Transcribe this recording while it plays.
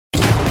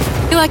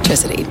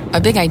Electricity, a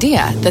big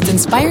idea that's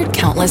inspired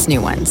countless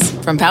new ones.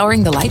 From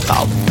powering the light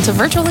bulb to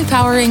virtually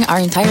powering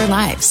our entire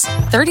lives.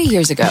 30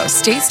 years ago,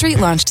 State Street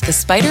launched the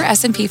Spider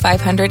S&P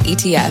 500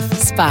 ETF,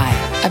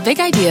 SPY. A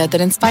big idea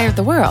that inspired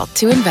the world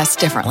to invest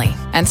differently.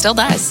 And still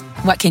does.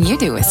 What can you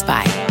do with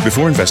SPY?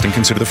 Before investing,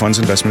 consider the fund's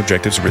investment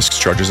objectives, risks,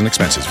 charges, and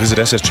expenses. Visit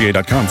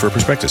ssga.com for a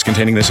prospectus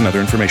containing this and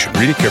other information.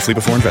 Read it carefully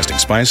before investing.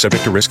 SPY is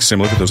subject to risks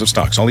similar to those of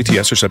stocks. All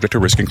ETFs are subject to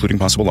risk, including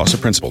possible loss of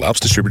principal. Alps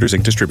Distributors,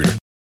 Inc. Distributor.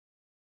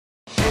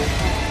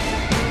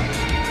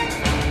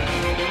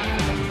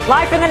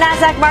 Live from the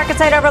NASDAQ market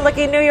site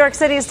overlooking New York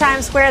City's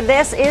Times Square,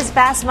 this is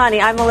Fast Money.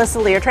 I'm Melissa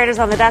Lee. Our traders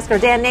on the desk are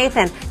Dan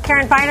Nathan,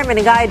 Karen Feinerman,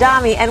 and Guy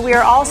Adami. And we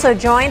are also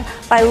joined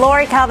by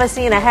Lori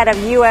Calvasina, head of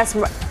U.S.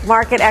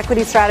 Market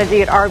Equity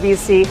Strategy at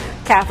RBC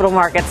Capital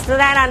Markets.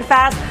 Tonight on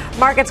Fast,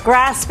 markets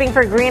grasping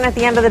for green at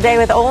the end of the day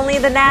with only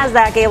the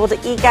NASDAQ able to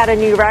eke out a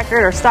new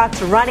record or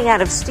stocks running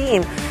out of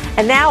steam.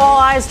 And now all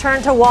eyes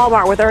turn to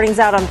Walmart with earnings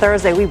out on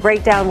Thursday. We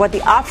break down what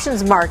the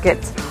options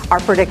markets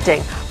are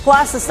predicting.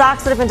 Plus, the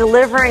stocks that have been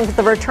delivering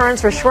the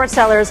returns for short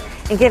sellers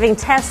and giving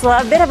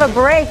Tesla a bit of a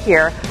break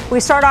here. We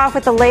start off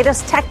with the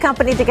latest tech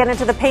company to get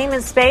into the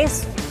payment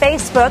space,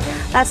 Facebook.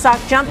 That stock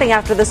jumping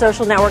after the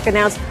social network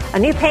announced a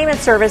new payment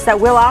service that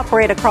will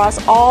operate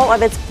across all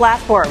of its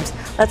platforms.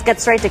 Let's get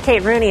straight to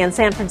Kate Rooney in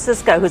San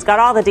Francisco, who's got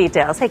all the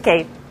details. Hey,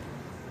 Kate.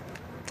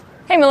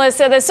 Hey,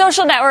 Melissa. The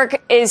social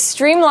network is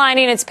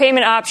streamlining its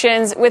payment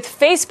options with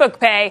Facebook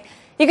Pay.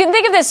 You can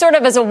think of this sort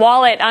of as a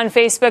wallet on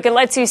Facebook. It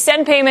lets you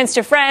send payments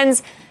to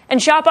friends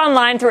and shop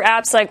online through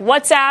apps like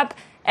WhatsApp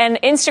and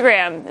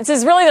Instagram. This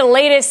is really the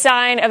latest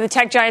sign of the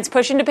tech giant's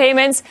push into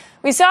payments.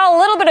 We saw a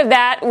little bit of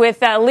that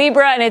with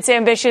Libra and its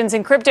ambitions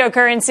in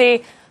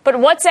cryptocurrency, but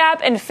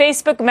WhatsApp and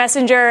Facebook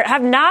Messenger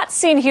have not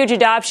seen huge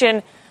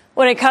adoption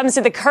when it comes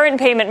to the current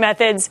payment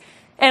methods.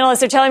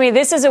 Analysts are telling me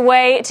this is a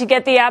way to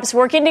get the apps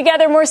working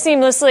together more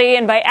seamlessly,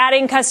 and by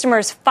adding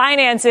customers'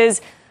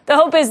 finances, the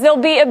hope is they'll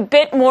be a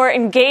bit more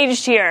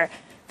engaged here.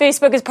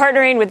 Facebook is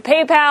partnering with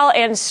PayPal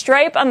and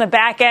Stripe on the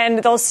back end.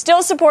 They'll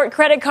still support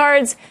credit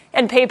cards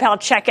and PayPal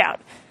checkout.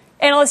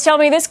 Analysts tell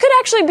me this could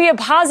actually be a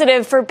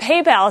positive for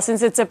PayPal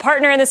since it's a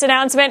partner in this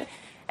announcement.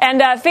 And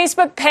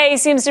Facebook Pay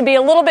seems to be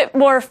a little bit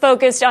more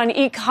focused on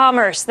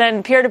e-commerce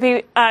than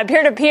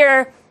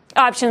peer-to-peer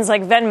options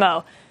like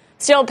Venmo.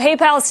 Still,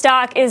 PayPal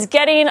stock is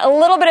getting a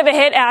little bit of a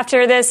hit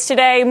after this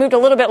today, moved a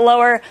little bit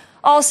lower.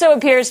 Also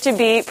appears to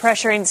be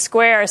pressuring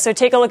Square. So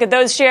take a look at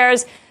those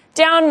shares.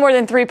 Down more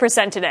than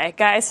 3% today,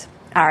 guys.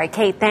 All right,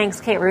 Kate,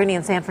 thanks. Kate Rooney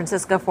in San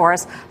Francisco for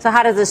us. So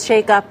how does this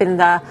shake up in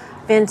the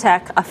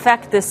fintech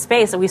affect this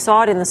space? We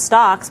saw it in the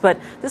stocks, but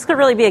this could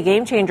really be a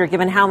game changer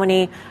given how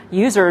many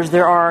users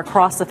there are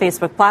across the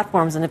Facebook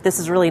platforms. And if this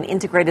is really an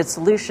integrated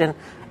solution,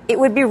 it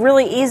would be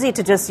really easy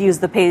to just use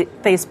the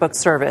Facebook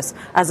service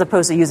as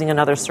opposed to using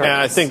another service. And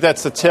I think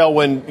that's the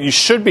tailwind you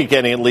should be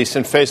getting, at least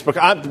in Facebook.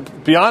 I'll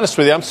be honest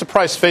with you, I'm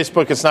surprised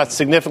Facebook is not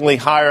significantly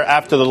higher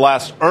after the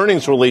last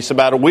earnings release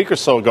about a week or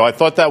so ago. I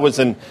thought that was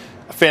a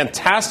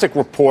fantastic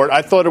report.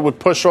 I thought it would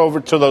push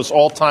over to those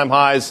all-time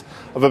highs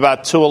of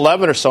about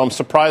 211 or so. I'm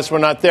surprised we're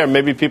not there.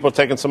 Maybe people are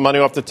taking some money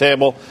off the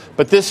table.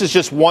 But this is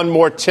just one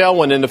more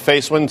tailwind in the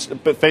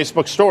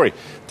Facebook story.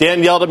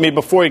 Dan yelled at me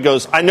before. He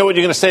goes, I know what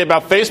you're going to say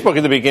about Facebook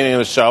at the beginning of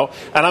the show,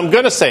 and I'm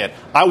going to say it.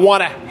 I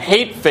want to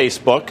hate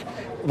Facebook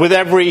with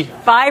every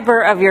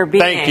fiber of your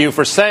being. Thank you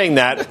for saying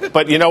that.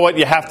 But you know what?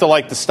 You have to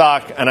like the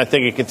stock, and I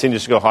think it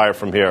continues to go higher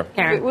from here.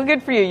 Karen. Well,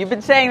 good for you. You've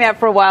been saying that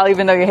for a while,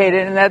 even though you hate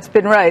it, and that's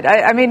been right.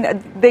 I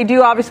mean, they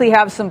do obviously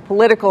have some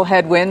political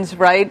headwinds,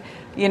 right?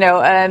 You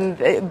know,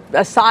 and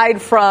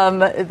aside from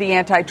the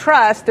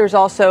antitrust, there's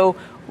also,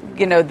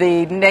 you know,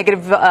 the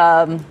negative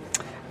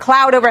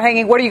cloud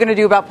overhanging. What are you going to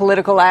do about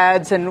political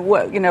ads, and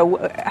what, you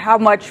know, how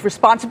much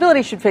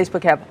responsibility should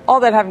Facebook have? All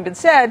that having been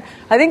said,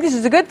 I think this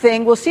is a good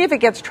thing. We'll see if it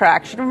gets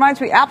traction. It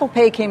reminds me, Apple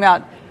Pay came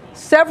out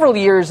several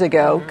years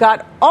ago,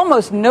 got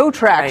almost no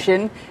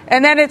traction, right.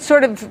 And then it's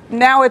sort of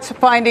now it's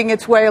finding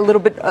its way a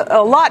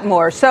lot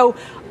more. So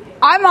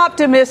I'm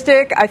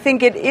optimistic. I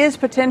think it is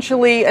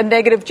potentially a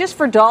negative just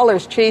for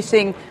dollars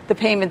chasing the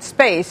payment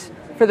space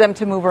for them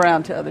to move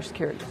around to other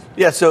securities.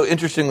 Yeah, so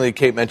interestingly,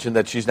 Kate mentioned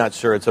that she's not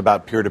sure it's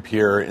about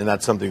peer-to-peer, and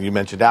that's something you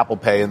mentioned, Apple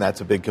Pay, and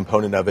that's a big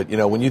component of it. You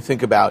know, when you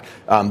think about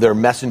their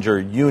messenger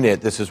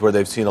unit, this is where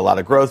they've seen a lot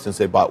of growth since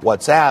they bought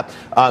WhatsApp.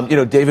 You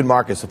know, David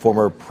Marcus, the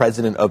former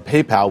president of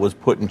PayPal, was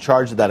put in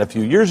charge of that a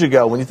few years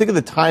ago. When you think of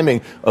the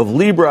timing of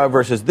Libra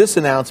versus this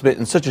announcement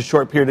in such a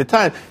short period of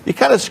time, you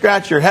kind of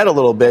scratch your head a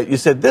little bit. You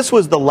said this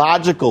was the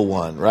logical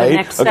one, right? The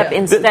next step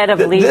instead of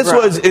Libra. This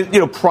was, you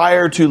know,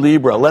 prior to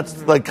Libra.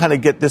 Let's like kind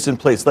of get this in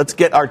place. Let's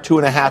get our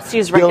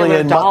 $2.5 billion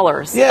trillion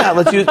dollars. Yeah,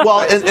 let's use.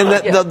 Well,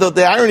 and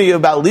the irony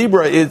about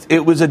Libra is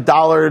it was a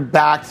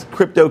dollar-backed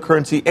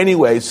cryptocurrency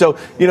anyway. So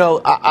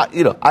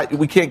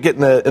we can't get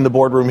in the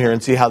boardroom here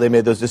and see how they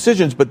made those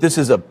decisions, but this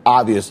is an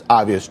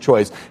obvious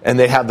choice, and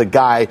they have the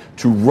guy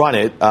to run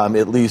it,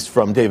 at least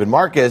from David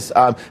Marcus.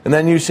 And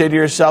then you say to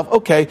yourself,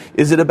 okay,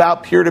 is it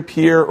about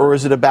peer-to-peer or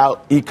is it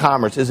about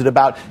e-commerce? Is it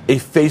about a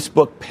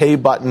Facebook pay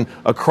button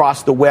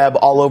across the web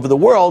all over the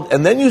world?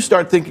 And then you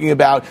start thinking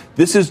about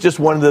this is just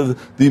one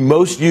of the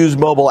most used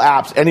mobile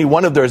apps, any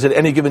one of theirs at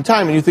any given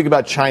time. And you think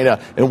about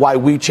China and why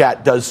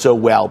WeChat does so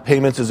well.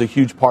 Payments is a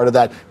huge part of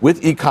that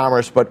with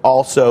e-commerce, but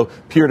also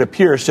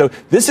peer-to-peer. So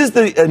this is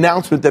the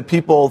announcement that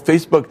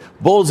Facebook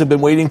bulls have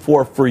been waiting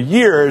for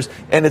years,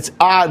 and it's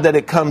odd that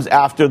it comes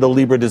after the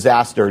Libra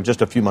disaster,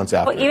 just a few months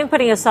after. Well, even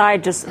putting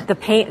aside just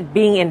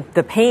being in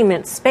the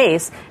payment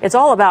space, it's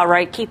all about,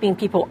 right, keeping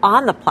people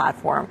on the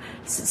platform,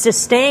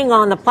 just staying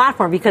on the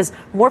platform, because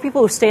more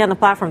people who stay on the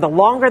platform, the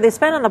longer they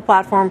spend on the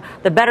platform,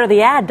 the better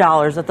the ad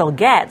dollars that they'll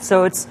get.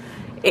 So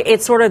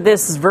it's sort of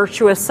this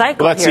virtuous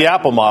cycle. Well, that's here. the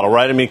Apple model,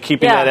 right? I mean,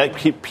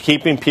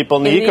 keeping people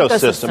in the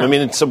ecosystem. I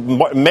mean, it's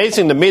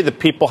amazing to me that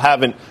people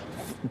haven't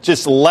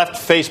just left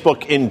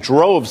Facebook in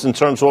droves in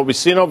terms of what we've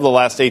seen over the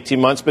last 18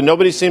 months, but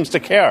nobody seems to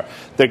care.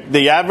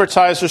 The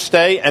advertisers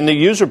stay and the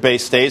user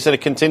base stays, and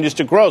it continues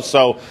to grow.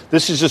 So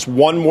this is just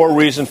one more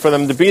reason for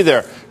them to be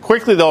there.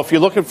 Quickly, though, if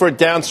you're looking for a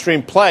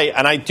downstream play,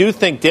 and I do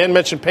think Dan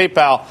mentioned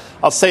PayPal,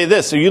 I'll say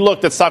this. So you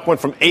looked at stock went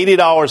from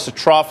 $80 to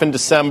trough in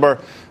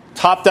December,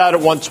 topped out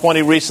at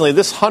 $120 recently.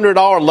 This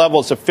 $100 level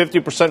is a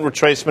 50%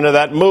 retracement of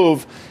that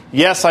move.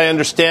 Yes, I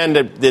understand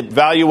that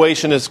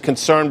valuation is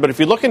concerned, but if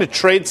you're looking to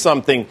trade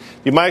something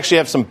you might actually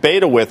have some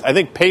beta with, I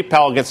think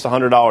PayPal against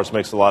 $100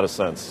 makes a lot of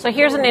sense. So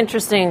here's an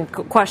interesting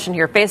question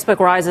here. Facebook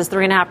rises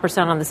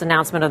 3.5% on this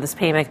announcement of this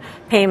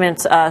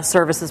payment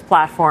services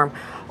platform.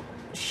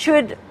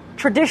 Should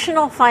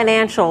traditional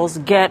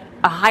financials get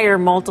a higher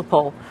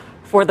multiple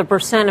for the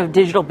percent of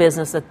digital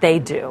business that they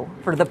do?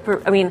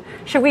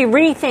 Should we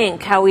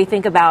rethink how we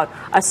think about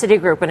a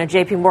Citigroup and a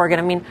JP Morgan?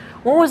 I mean,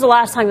 when was the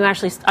last time you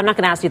actually, I'm not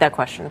going to ask you that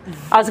question.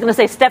 I was going to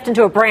say stepped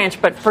into a branch,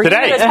 but for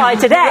today. you, it's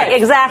probably today.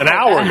 Exactly. An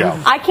hour ago.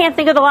 I can't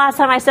think of the last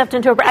time I stepped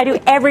into a branch. I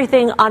do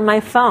everything on my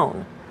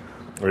phone.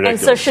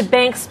 Ridiculous. And so should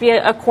banks be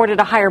accorded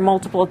a higher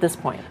multiple at this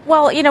point?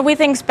 Well, we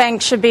think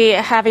banks should be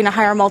having a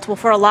higher multiple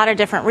for a lot of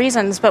different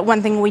reasons. But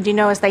one thing we do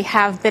know is they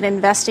have been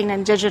investing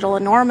in digital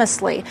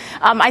enormously.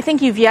 I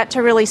think you've yet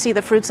to really see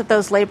the fruits of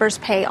those labors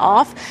pay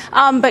off.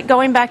 But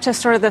going back to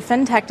sort of the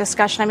fintech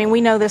discussion, I mean,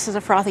 we know this is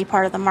a frothy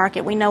part of the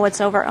market. We know it's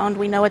overowned.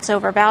 We know it's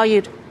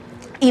overvalued.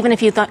 Even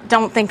if you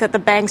don't think that the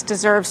banks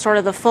deserve sort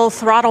of the full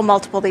throttle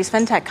multiple these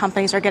fintech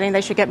companies are getting,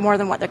 they should get more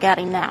than what they're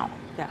getting now.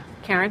 Yeah.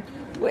 Karen?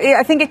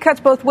 I think it cuts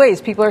both ways.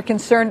 People are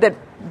concerned that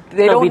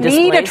they don't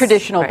need a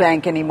traditional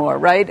bank anymore,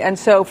 right? And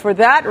so for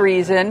that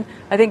reason,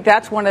 I think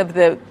that's one of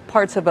the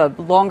parts of a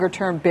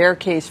longer-term bear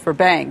case for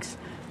banks.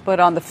 But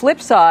on the flip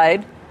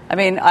side, I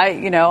mean,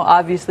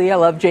 obviously I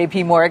love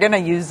JP Morgan. I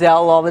use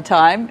Zelle all the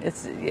time.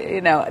 It's,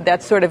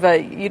 that's sort of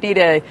you need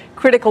a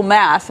critical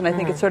mass, and I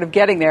think it's sort of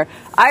getting there.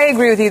 I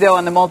agree with you, though,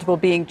 on the multiple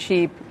being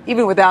cheap,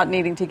 even without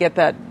needing to get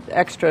that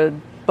extra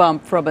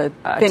bump from a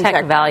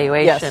tech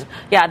valuation. Yes.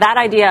 Yeah, that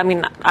idea, I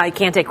mean, I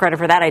can't take credit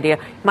for that idea.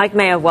 Mike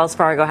May of Wells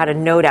Fargo had a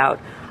note out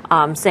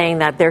saying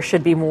that there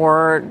should be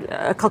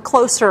a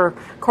closer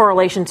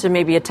correlation to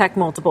maybe a tech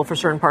multiple for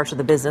certain parts of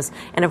the business.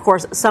 And, of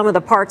course, some of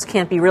the parts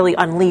can't be really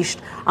unleashed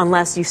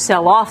unless you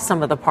sell off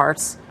some of the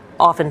parts,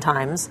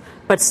 oftentimes.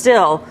 But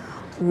still,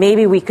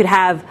 maybe we could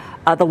have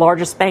the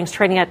largest banks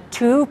trading at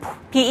 2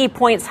 PE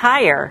points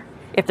higher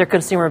if their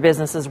consumer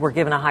businesses were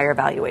given a higher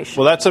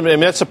valuation. Well,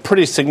 that's a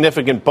pretty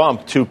significant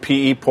bump, 2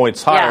 PE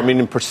points higher. Yeah. I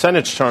mean, in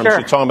percentage terms, Sure.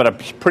 You're talking about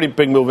a pretty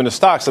big move in the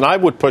stocks. And I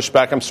would push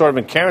back. I'm sort of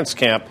in Karen's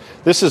camp.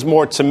 This is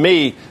more, to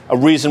me, a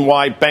reason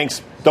why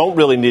banks don't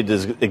really need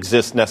to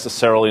exist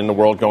necessarily in the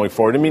world going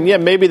forward. I mean, yeah,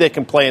 maybe they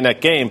can play in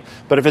that game,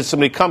 but if it's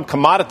become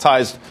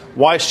commoditized,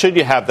 why should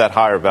you have that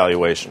higher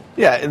valuation?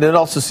 Yeah, and it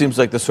also seems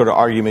like the sort of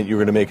argument you're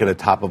going to make at the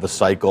top of a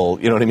cycle,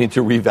 you know what I mean,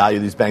 to revalue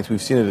these banks. We've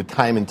seen it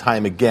time and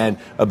time again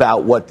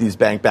about what these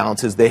bank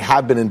balances. They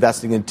have been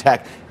investing in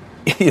tech,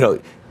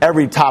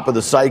 every top of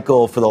the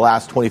cycle for the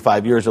last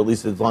 25 years, or at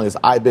least as long as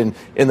I've been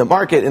in the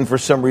market. And for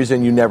some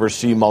reason, you never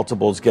see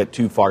multiples get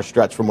too far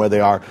stretched from where they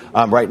are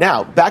right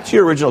now. Back to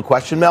your original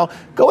question, Mel,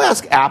 go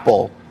ask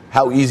Apple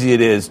how easy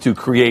it is to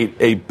create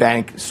a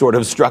bank sort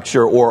of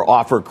structure or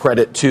offer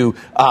credit to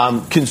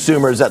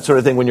consumers, that sort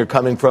of thing. When you're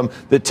coming from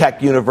the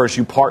tech universe,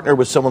 you partner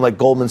with someone like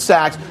Goldman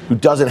Sachs, who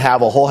doesn't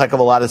have a whole heck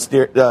of a lot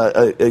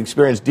of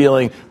experience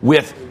dealing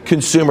with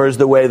consumers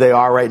the way they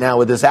are right now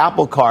with this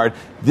Apple Card.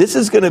 This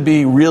is going to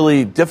be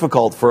really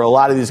difficult for a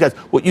lot of these guys.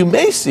 What you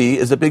may see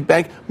is a big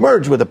bank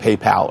merge with a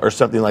PayPal or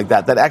something like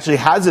that actually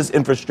has this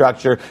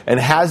infrastructure and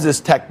has this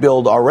tech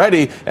build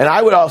already. And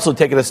I would also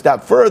take it a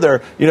step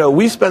further.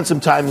 We spent some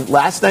time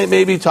last night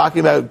maybe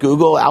talking about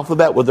Google,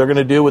 Alphabet, what they're going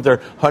to do with their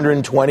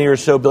 $120 or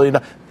so billion.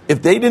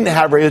 if they didn't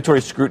have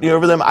regulatory scrutiny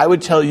over them, I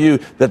would tell you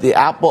that the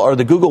Apple or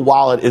the Google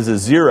Wallet is a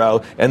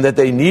zero and that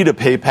they need a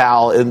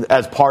PayPal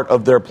as part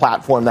of their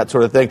platform, that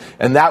sort of thing.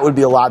 And that would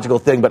be a logical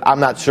thing, but I'm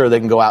not sure they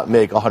can go out and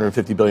make a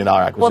 $150 billion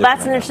acquisition. Well,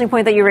 that's an interesting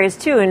point that you raised,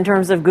 too, in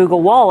terms of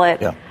Google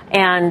Wallet. Yeah.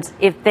 And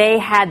if they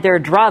had their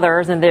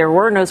druthers and there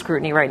were no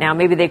scrutiny right now,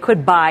 maybe they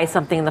could buy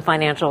something in the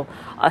financial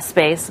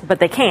space, but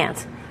they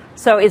can't.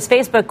 So is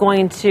Facebook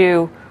going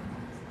to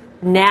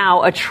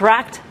now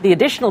attract the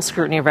additional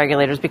scrutiny of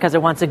regulators because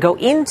it wants to go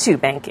into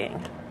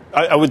banking?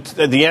 I would.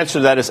 The answer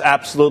to that is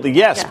absolutely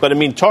yes. Yeah. But, I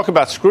mean, talk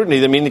about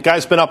scrutiny. I mean, the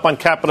guy's been up on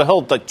Capitol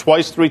Hill like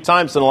twice, 3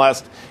 times in the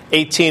last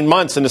 18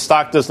 months, and the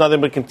stock does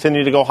nothing but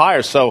continue to go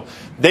higher. So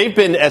they've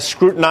been as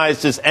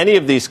scrutinized as any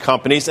of these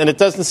companies, and it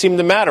doesn't seem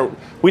to matter.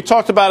 We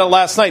talked about it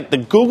last night. The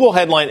Google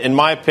headline, in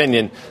my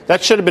opinion,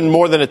 that should have been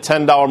more than a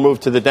 $10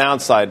 move to the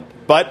downside.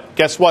 But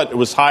guess what? It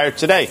was higher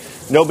today.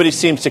 Nobody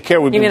seems to care.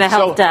 You mean the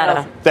health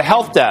data? The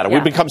health data. Yeah.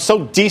 We've become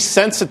so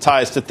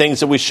desensitized to things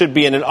that we should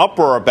be in an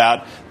uproar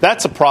about.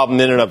 That's a problem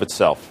in and of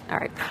itself. All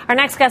right. Our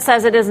next guest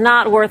says it is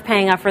not worth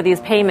paying up for these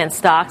payment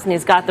stocks, and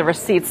he's got the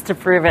receipts to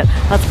prove it.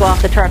 Let's go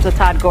off the charts with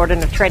Todd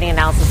Gordon of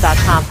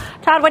TradingAnalysis.com.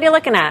 Todd, what are you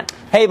looking at?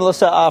 Hey,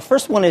 Melissa.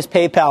 First one is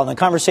PayPal. And the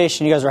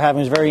conversation you guys are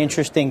having is very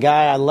interesting,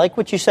 Guy. I like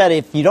what you said.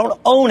 If you don't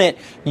own it,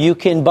 you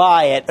can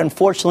buy it.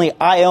 Unfortunately,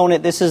 I own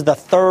it. This is the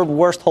third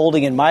worst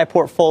holding in my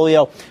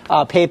portfolio.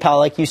 PayPal,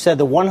 like you said,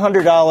 the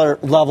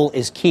 $100 level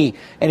is key.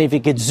 And if you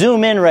could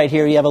zoom in right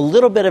here, you have a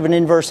little bit of an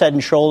inverse head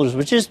and shoulders,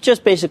 which is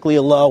just basically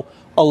a low,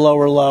 a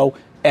lower low,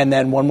 and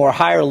then one more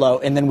higher low,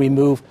 and then we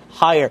move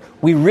higher.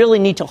 We really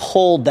need to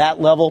hold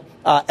that level.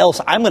 Else,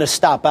 I'm going to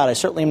stop out. I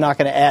certainly am not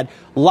going to add.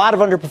 A lot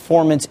of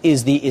underperformance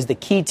is the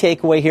key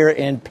takeaway here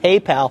in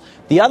PayPal.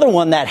 The other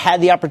one that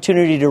had the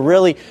opportunity to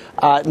really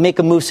make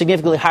a move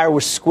significantly higher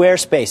was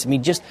Squarespace. I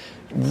mean, just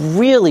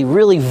really,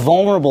 really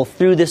vulnerable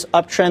through this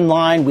uptrend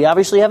line. We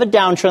obviously have a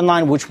downtrend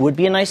line, which would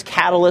be a nice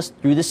catalyst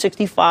through the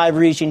 65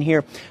 region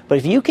here. But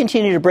if you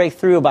continue to break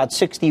through about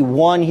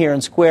 61 here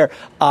in Square,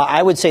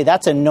 I would say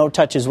that's a no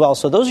touch as well.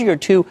 So those are your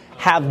two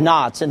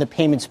have-nots in the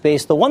payment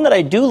space. The one that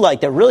I do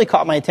like that really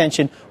caught my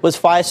attention was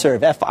Fiserv,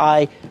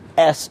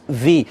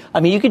 FISV. I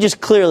mean, you could just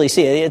clearly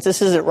see it.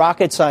 This isn't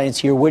rocket science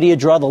here. Where do you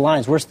draw the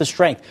lines? Where's the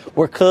strength?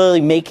 We're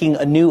clearly making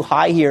a new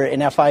high here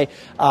in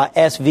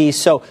FISV.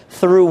 So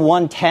through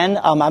 110,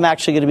 I'm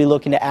actually going to be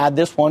looking to add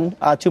this one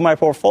to my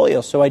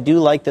portfolio. So I do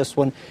like this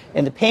one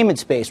in the payment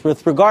space.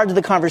 With regard to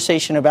the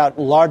conversation about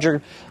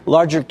larger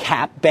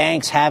cap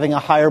banks having a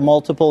higher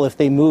multiple if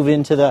they move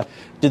into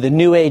the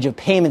new age of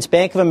payments,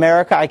 Bank of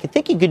America, I could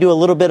think you could do a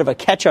little bit of a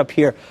catch-up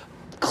here.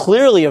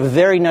 Clearly a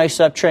very nice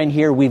uptrend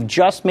here. We've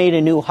just made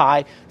a new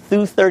high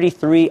through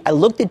 33. I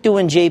looked at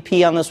doing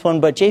JP on this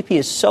one, but JP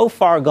is so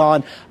far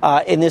gone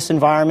in this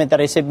environment that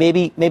I said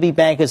maybe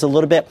bank is a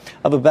little bit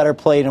of a better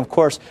play. And, of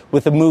course,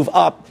 with the move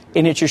up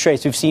in interest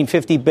rates, we've seen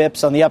 50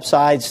 bips on the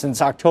upside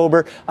since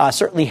October,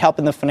 certainly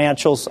helping the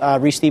financials,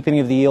 re-steepening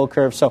of the yield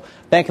curve. So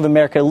Bank of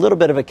America, a little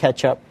bit of a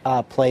catch-up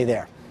play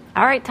there.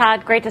 All right,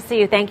 Todd, great to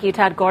see you. Thank you,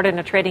 Todd Gordon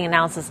of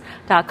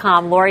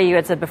TradingAnalysis.com. Lori, you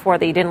had said before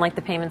that you didn't like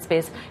the payment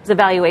space. Is it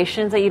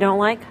valuations that you don't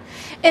like?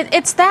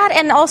 It's that,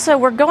 and also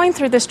we're going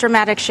through this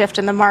dramatic shift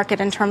in the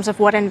market in terms of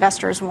what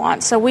investors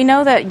want. So we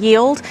know that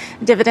yield,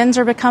 dividends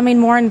are becoming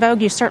more in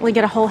vogue. You certainly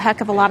get a whole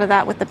heck of a lot of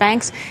that with the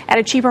banks at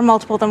a cheaper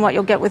multiple than what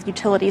you'll get with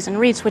utilities and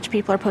REITs, which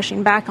people are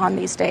pushing back on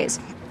these days.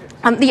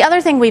 The other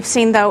thing we've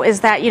seen, though,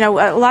 is that,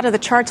 a lot of the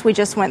charts we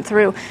just went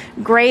through,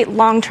 great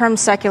long-term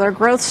secular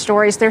growth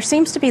stories, there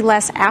seems to be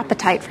less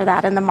appetite for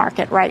that in the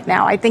market right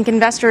now. I think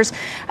investors,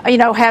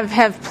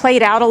 have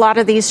played out a lot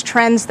of these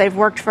trends. They've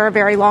worked for a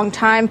very long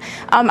time.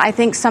 I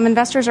think some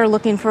investors are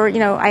looking for,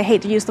 I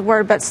hate to use the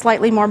word, but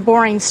slightly more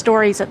boring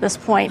stories at this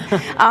point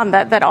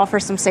that offer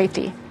some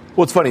safety.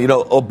 Well, it's funny,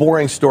 a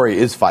boring story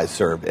is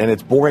Fiserv, and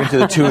it's boring to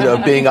the tune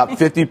of being up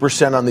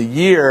 50% on the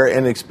year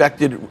and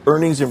expected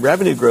earnings and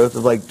revenue growth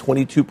of like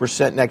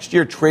 22% next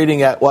year,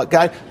 trading at what,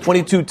 Guy?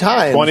 22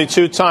 times.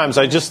 22 times.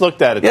 I just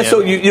looked at it. Yeah,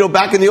 so,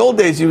 back in the old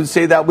days, you would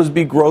say that would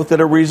be growth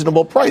at a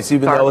reasonable price,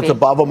 even though it's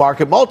above a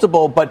market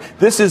multiple. But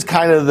this is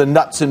kind of the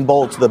nuts and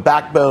bolts, the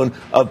backbone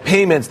of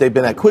payments. They've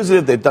been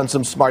acquisitive. They've done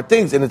some smart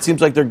things, and it seems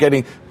like they're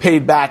getting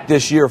paid back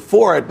this year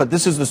for it. But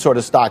this is the sort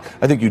of stock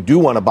I think you do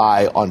want to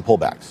buy on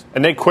pullbacks.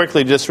 And they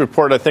quickly just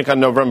reported, I think, on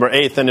November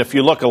 8th. And if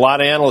you look, a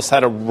lot of analysts had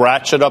to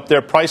ratchet up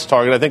their price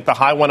target. I think the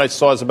high one I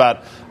saw is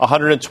about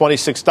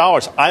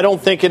 $126. I don't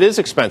think it is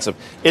expensive.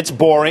 It's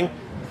boring.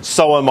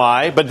 So am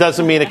I, but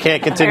doesn't mean it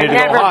can't continue to go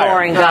higher. Never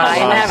boring,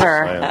 Guy.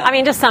 Never. I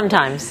mean, just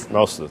sometimes.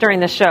 Most of during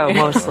the show,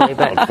 mostly.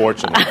 But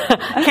unfortunately.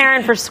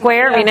 Karen, for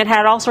Square, I mean, it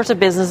had all sorts of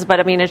business, but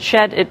I mean,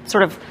 it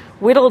sort of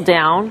whittled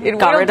down. It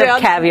got rid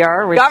of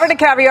caviar. Got rid of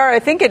caviar. I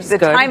think the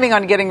timing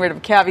on getting rid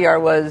of caviar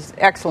was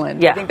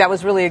excellent. Yeah. I think that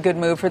was really a good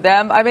move for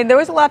them. I mean, there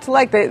was a lot to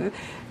like.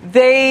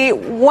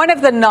 One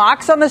of the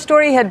knocks on the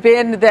story had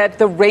been that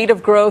the rate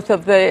of growth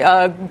of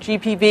the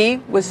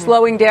GPV was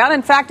slowing down.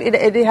 In fact, it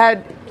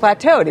had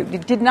plateaued.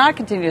 It did not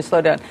continue to slow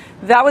down.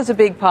 That was a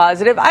big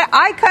positive.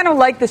 I kind of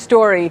like the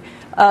story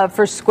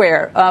for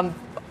Square.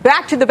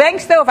 Back to the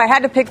banks, though, if I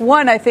had to pick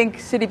one, I think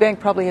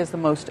Citibank probably has the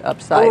most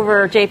upside.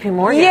 Over JP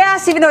Morgan?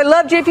 Yes, even though I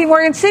love JP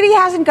Morgan, Citi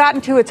hasn't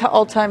gotten to its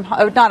all-time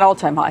high, not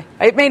all-time high.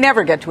 It may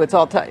never get to its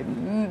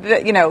all-time,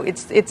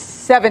 it's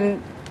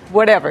 7,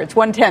 whatever. It's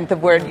 1/10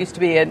 of where it used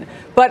to be.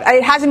 But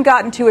it hasn't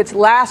gotten to its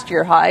last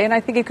year high, and I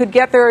think it could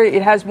get there.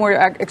 It has more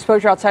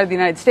exposure outside of the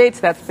United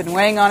States. That's been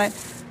weighing on it.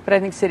 But I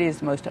think Citi is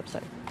the most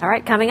upside. All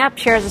right, coming up,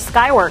 shares of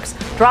Skyworks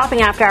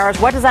dropping after hours.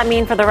 What does that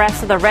mean for the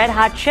rest of the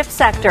red-hot chip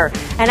sector?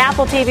 And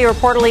Apple TV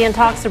reportedly in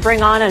talks to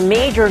bring on a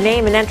major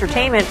name in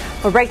entertainment.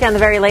 We'll break down the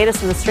very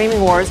latest in the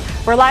streaming wars.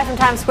 We're live from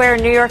Times Square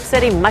in New York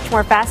City. Much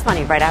more Fast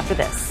Money right after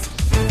this.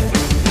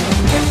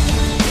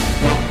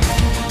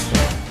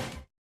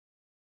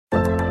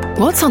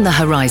 What's on the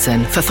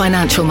horizon for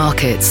financial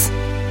markets?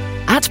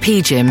 At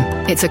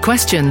PGIM, it's a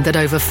question that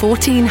over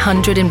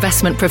 1,400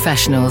 investment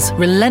professionals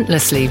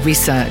relentlessly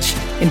research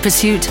in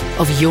pursuit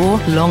of your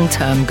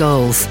long-term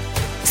goals.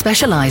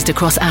 Specialized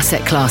across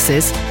asset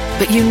classes,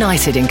 but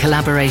united in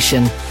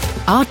collaboration,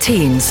 our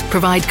teams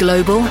provide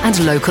global and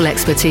local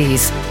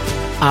expertise.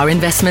 Our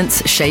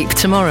investments shape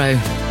tomorrow,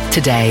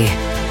 today.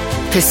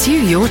 Pursue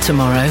your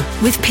tomorrow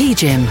with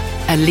PGIM,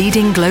 a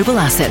leading global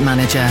asset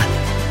manager.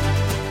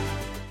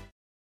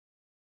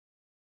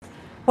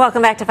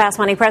 Welcome back to Fast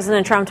Money.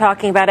 President Trump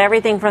talking about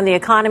everything from the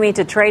economy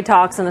to trade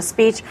talks in a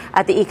speech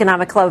at the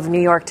Economic Club of New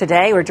York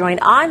today. We're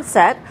joined on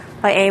set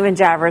by Eamon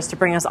Javers to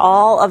bring us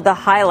all of the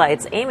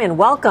highlights. Eamon,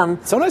 welcome.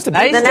 So nice to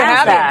be the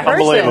NASDAQ.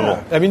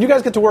 Unbelievable. I mean, you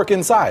guys get to work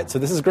inside, so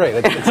this is great.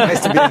 It's nice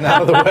to be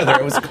out of the weather.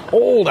 It was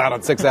cold out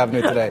on 6th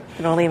Avenue today. I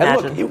can only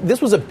imagine. And look,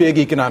 this was a big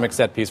economic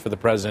set piece for the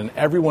president.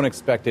 Everyone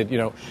expected,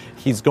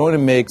 he's going to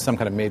make some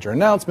kind of major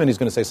announcement. He's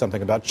going to say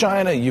something about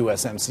China,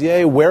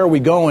 USMCA, where are we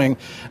going?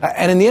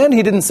 And in the end,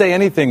 he didn't say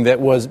anything that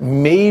was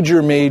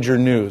major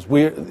news.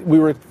 We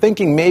were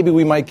thinking maybe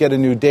we might get a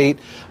new date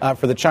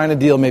for the China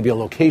deal, maybe a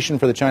location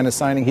for the China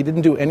signing. He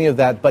didn't do any of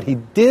that, but he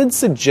did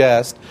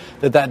suggest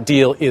that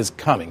deal is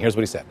coming. Here's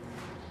what he said.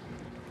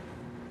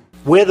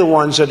 We're the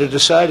ones that are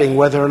deciding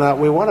whether or not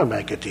we want to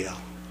make a deal.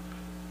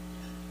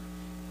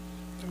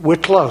 We're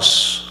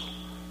close.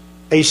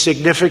 A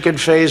significant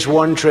phase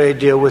 1 trade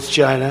deal with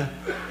China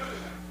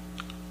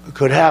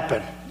could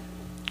happen.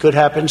 Could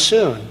happen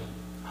soon.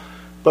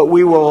 But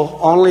we will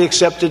only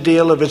accept a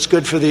deal if it's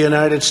good for the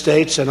United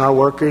States and our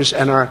workers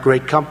and our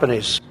great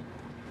companies.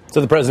 So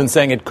the president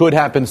saying it could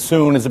happen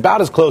soon is about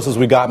as close as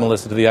we got,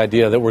 Melissa, to the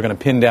idea that we're going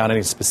to pin down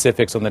any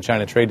specifics on the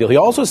China trade deal. He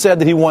also said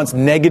that he wants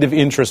negative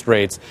interest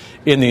rates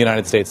in the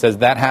United States. Says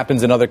that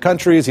happens in other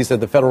countries. He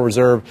said the Federal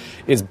Reserve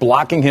is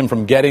blocking him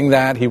from getting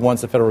that. He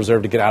wants the Federal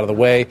Reserve to get out of the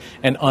way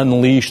and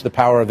unleash the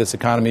power of this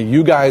economy.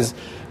 You guys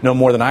know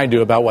more than I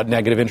do about what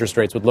negative interest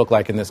rates would look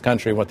like in this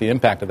country and what the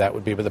impact of that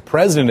would be. But the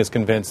president is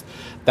convinced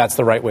that's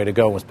the right way to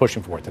go and was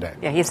pushing for it today.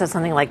 Yeah, he said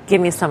something like, give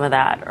me some of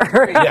that.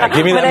 Yeah,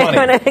 give me that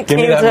money. Give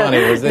me that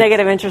money.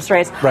 Negative interest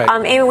rates. Right.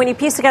 Amy, when you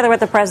piece together what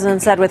the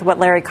president said with what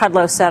Larry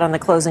Kudlow said on the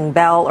closing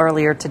bell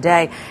earlier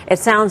today, it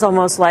sounds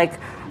almost like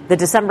the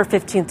December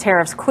 15th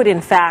tariffs could,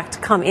 in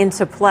fact, come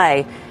into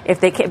play if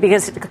they can,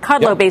 because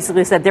Kudlow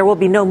basically said there will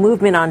be no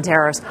movement on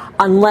tariffs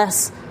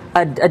unless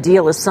a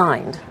deal is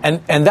signed.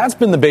 And that's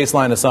been the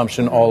baseline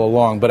assumption all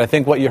along. But I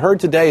think what you heard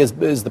today is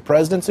the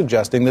president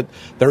suggesting that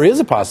there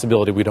is a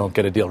possibility we don't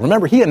get a deal.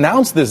 Remember, he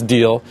announced this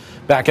deal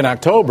back in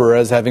October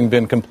as having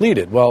been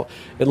completed. Well,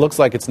 it looks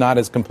like it's not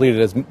as completed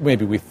as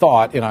maybe we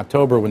thought in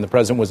October when the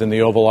president was in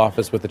the Oval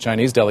Office with the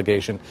Chinese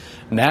delegation.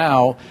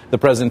 Now, the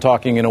president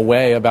talking in a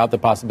way about the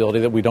possibility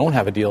that we don't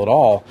have a deal at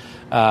all.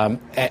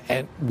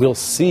 And we'll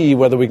see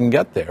whether we can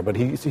get there. But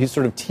he's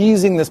sort of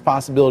teasing this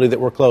possibility that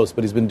we're close,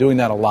 but he's been doing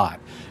that a lot.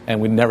 And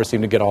we never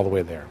seem to get all the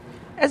way there.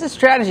 As a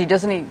strategy,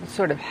 doesn't he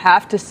sort of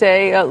have to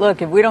say,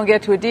 look, if we don't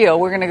get to a deal,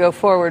 we're going to go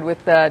forward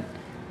with that,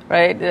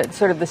 right? That's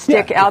sort of the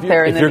stick out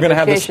there. If you're going to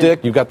have the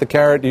stick, you've got the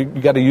carrot. You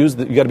got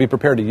to be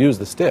prepared to use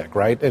the stick,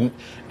 right?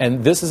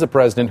 And this is a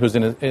president who's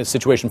in a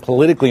situation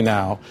politically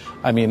now.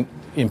 I mean,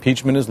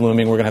 impeachment is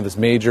looming. We're going to have this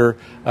major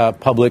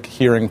public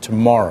hearing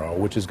tomorrow,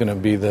 which is going to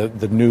be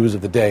the news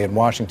of the day in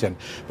Washington.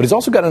 But he's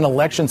also got an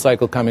election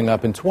cycle coming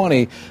up in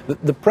 20.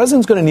 The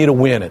president's going to need a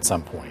win at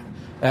some point.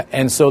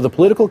 And so the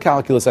political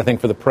calculus, I think,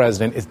 for the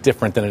president is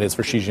different than it is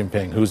for Xi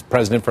Jinping, who's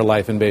president for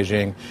life in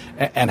Beijing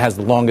and has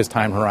the longest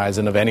time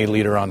horizon of any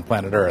leader on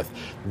planet Earth.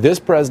 This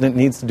president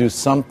needs to do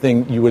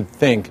something, you would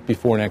think,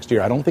 before next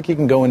year. I don't think he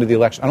can go into the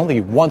election. I don't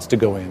think he wants to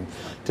go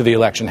into the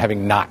election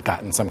having not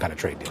gotten some kind of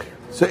trade deal.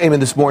 So, Eamon,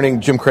 this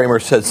morning, Jim Cramer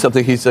said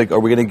something. He's like, are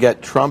we going to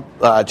get Trump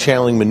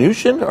channeling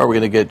Mnuchin, or are we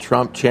going to get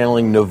Trump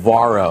channeling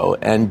Navarro?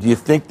 And do you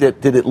think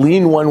did it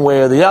lean one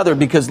way or the other?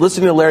 Because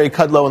listening to Larry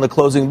Kudlow in the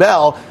closing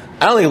bell,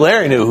 I don't think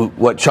Larry knew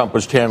what Trump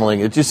was channeling.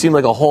 It just seemed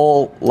like a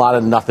whole lot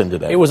of nothing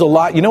today. It was a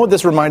lot. You know what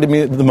this reminded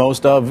me the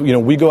most of? You know,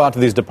 we go out to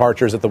these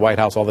departures at the White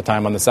House all the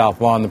time on the South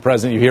Lawn. The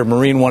president, you hear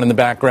Marine One in the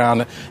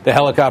background, the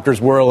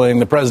helicopters whirling,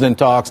 the president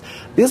talks.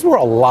 These were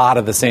a lot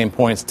of the same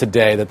points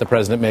today that the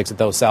president makes at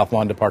those South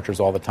Lawn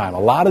departures all the time. A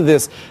lot of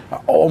this,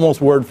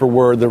 almost word for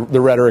word, the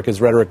rhetoric is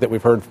rhetoric that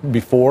we've heard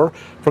before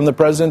from the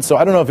president. So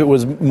I don't know if it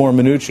was more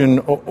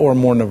Mnuchin or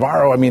more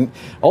Navarro. I mean,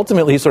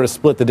 ultimately, he sort of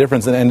split the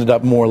difference and ended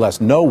up more or less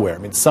nowhere. I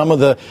mean, some of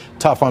the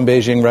tough on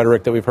Beijing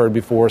rhetoric that we've heard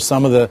before,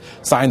 some of the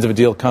signs of a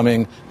deal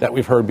coming that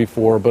we've heard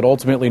before, but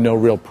ultimately no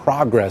real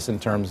progress in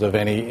terms of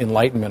any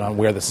enlightenment on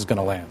where this is going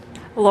to land.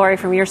 Lori,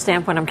 from your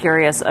standpoint, I'm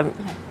curious,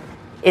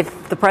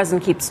 if the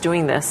president keeps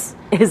doing this,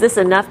 is this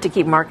enough to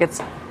keep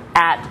markets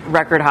at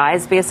record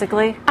highs,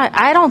 basically?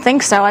 I don't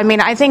think so. I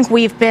mean, I think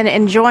we've been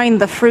enjoying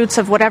the fruits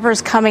of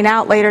whatever's coming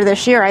out later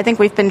this year. I think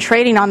we've been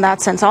trading on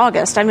that since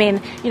August. I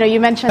mean, you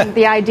mentioned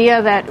the idea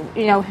that,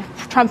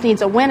 Trump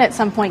needs a win at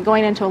some point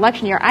going into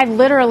election year. I've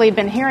literally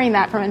been hearing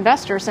that from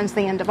investors since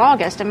the end of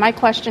August. And my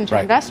question to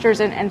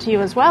investors and to you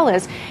as well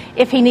is,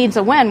 if he needs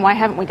a win, why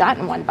haven't we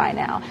gotten one by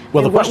now?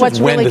 Well, the question is,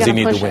 when does he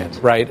need to win,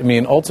 right? I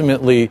mean,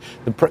 ultimately,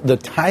 the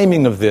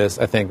timing of this,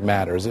 I think,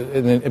 matters.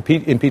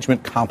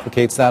 Impeachment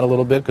complicates that a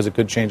little bit because it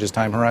could change his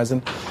time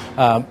horizon.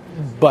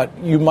 But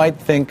you might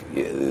think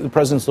the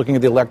president's looking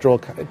at the electoral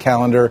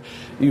calendar.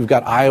 You've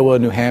got Iowa,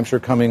 New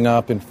Hampshire coming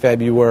up in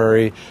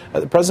February.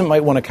 The president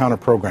might want to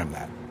counter-program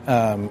that.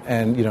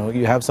 And,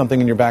 you have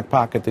something in your back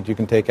pocket that you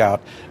can take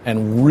out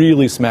and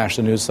really smash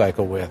the news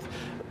cycle with.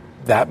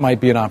 That might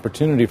be an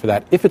opportunity for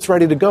that if it's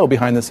ready to go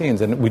behind the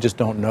scenes. And we just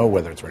don't know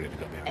whether it's ready to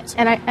go behind the scenes.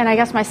 And I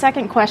guess my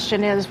second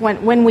question is,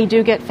 when we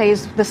do get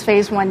this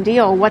phase one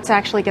deal, what's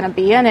actually going to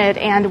be in it?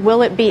 And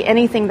will it be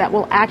anything that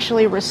will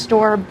actually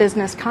restore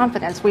business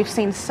confidence? We've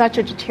seen such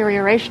a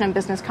deterioration in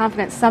business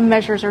confidence. Some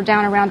measures are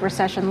down around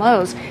recession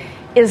lows.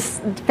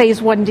 Is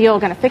phase one deal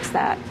going to fix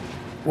that?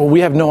 Well,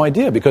 we have no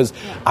idea because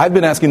I've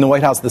been asking the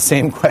White House the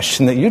same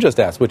question that you just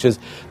asked, which is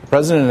the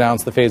president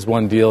announced the phase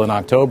one deal in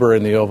October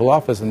in the Oval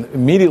Office. And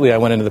immediately I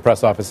went into the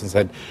press office and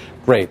said,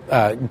 great,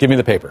 give me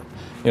the paper.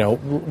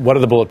 What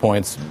are the bullet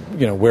points?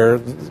 Where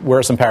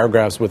are some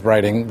paragraphs with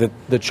writing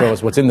that show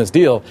us what's in this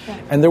deal?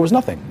 And there was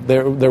nothing.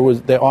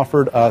 They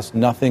offered us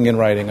nothing in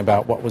writing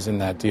about what was in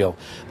that deal.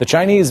 The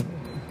Chinese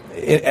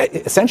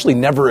essentially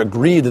never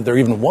agreed that there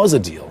even was a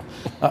deal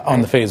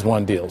on the phase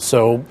one deal.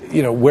 So,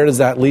 where does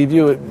that leave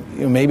you?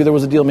 Maybe there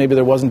was a deal, maybe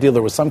there wasn't a deal.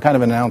 There was some kind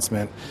of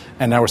announcement,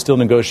 and now we're still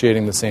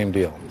negotiating the same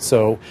deal.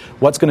 So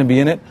what's going to be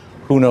in it?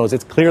 Who knows?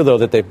 It's clear, though,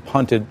 that they've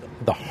punted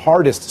the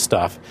hardest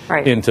stuff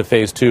into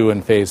phase two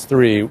and phase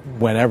three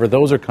whenever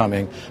those are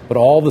coming. But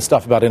all the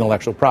stuff about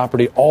intellectual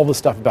property, all the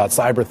stuff about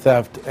cyber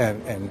theft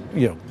and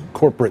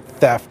corporate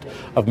theft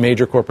of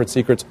major corporate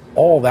secrets,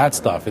 all that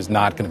stuff is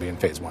not going to be in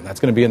phase one. That's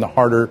going to be in the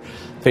harder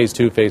phase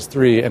two, phase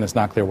three, and it's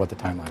not clear what the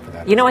timeline for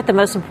that is. You know what the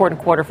most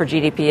important quarter for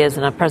GDP is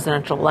in a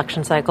presidential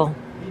election cycle?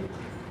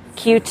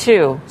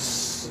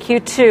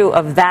 Q2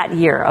 of that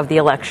year of the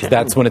election.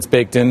 That's when it's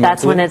baked in.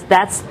 That's the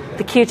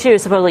Q2.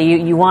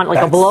 Supposedly you want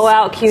a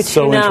blowout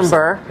Q2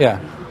 number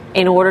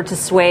in order to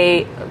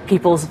sway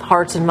people's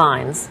hearts and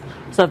minds.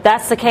 So if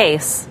that's the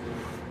case,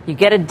 you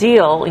get a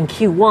deal in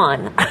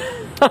Q1.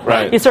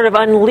 Right. You sort of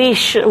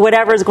unleash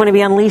whatever is going to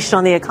be unleashed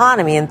on the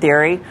economy in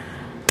theory.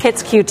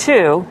 Hits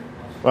Q2.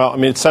 Well, I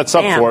mean, it sets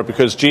up for it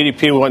because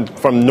GDP went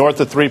from north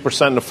of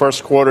 3% in the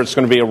first quarter. It's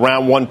going to be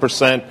around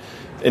 1%.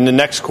 In the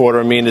next quarter,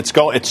 I mean, it's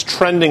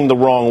trending the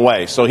wrong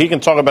way. So he can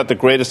talk about the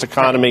greatest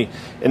economy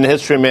in the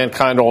history of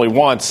mankind all he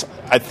wants.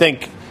 I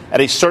think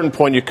at a certain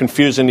point you're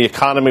confusing the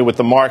economy with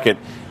the market.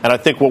 And I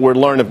think what we're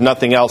learning, if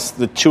nothing else,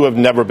 the two have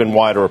never been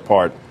wider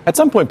apart. At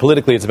some point,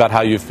 politically, it's about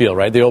how you feel,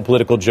 right? The old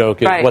political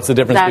joke is what's the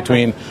difference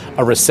between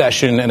a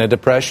recession and a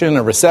depression?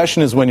 A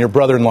recession is when your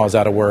brother-in-law's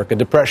out of work. A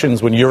depression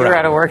is when you're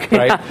out of work,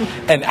 right?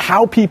 And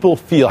how people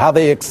feel, how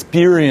they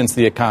experience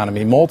the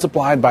economy,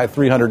 multiplied by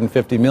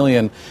 350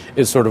 million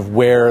is sort of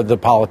where the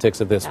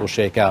politics of this will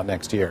shake out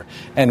next year.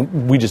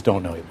 And we just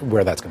don't know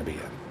where that's going to be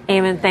yet.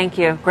 Eamon, thank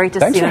you. Great to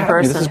Thanks see you in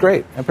person. This is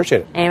great. I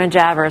appreciate it. Eamon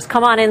Javers.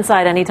 Come on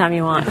inside anytime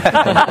you want.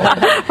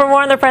 For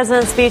more on the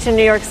president's speech in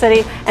New York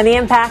City and the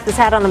impact it's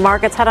had on the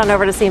markets, head on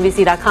over to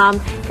CNBC.com.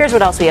 Here's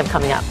what else we have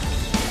coming up.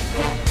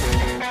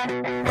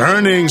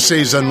 Earnings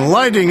season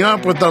lighting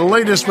up with the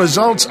latest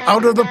results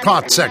out of the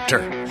pot sector.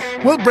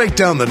 We'll break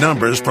down the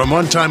numbers from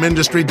one-time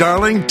industry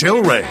darling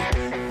Tilray.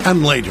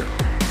 And later,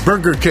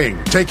 Burger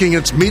King taking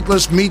its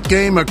meatless meat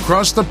game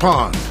across the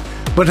pond.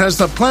 But has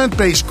the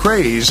plant-based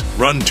craze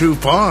run too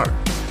far?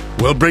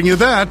 We'll bring you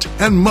that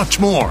and much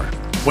more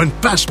when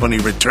Fast Money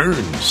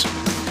returns.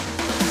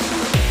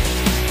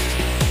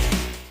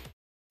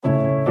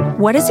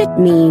 What does it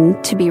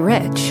mean to be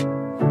rich?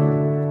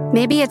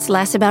 Maybe it's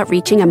less about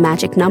reaching a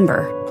magic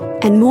number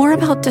and more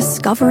about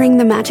discovering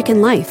the magic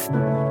in life.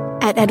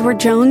 At Edward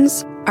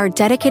Jones, our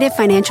dedicated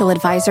financial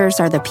advisors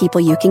are the people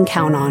you can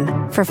count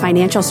on for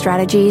financial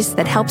strategies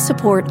that help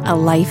support a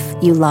life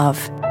you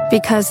love.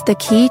 Because the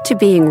key to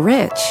being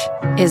rich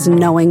is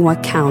knowing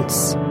what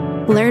counts.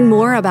 Learn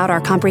more about our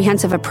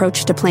comprehensive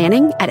approach to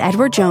planning at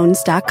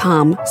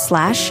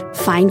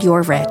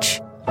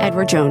edwardjones.com/findyourrich.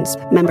 Edward Jones,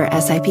 member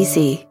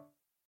SIPC.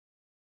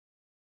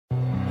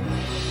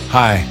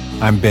 Hi,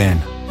 I'm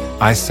Ben.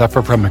 I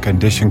suffer from a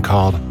condition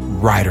called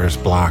writer's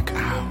block.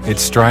 It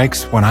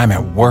strikes when I'm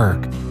at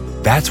work.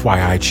 That's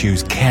why I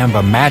choose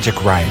Canva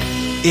Magic Write.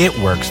 It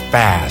works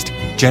fast,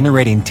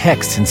 generating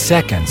text in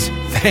seconds,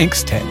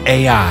 thanks to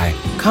AI.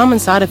 Common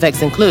side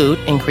effects include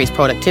increased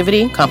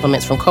productivity,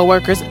 compliments from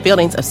coworkers,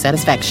 feelings of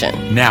satisfaction.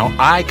 Now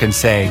I can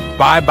say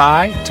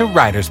bye-bye to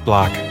writer's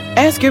block.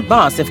 Ask your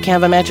boss if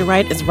Canva Magic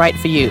Write is right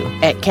for you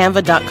at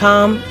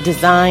canva.com,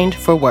 designed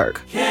for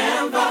work.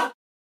 Canva.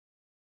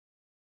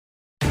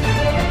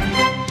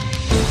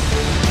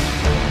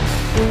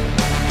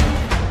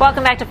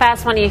 Welcome back to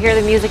Fast Money. You hear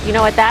the music, you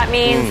know what that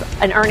means.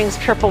 An earnings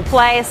triple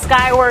play.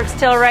 Skyworks,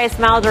 Tilray,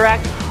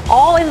 SmileDirect,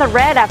 all in the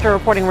red after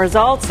reporting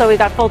results. So we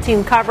got full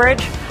team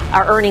coverage.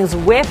 Our earnings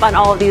whip on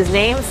all of these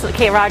names.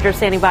 Kate Rogers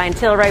standing by in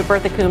Tilray,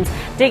 Bertha Coombs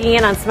digging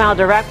in on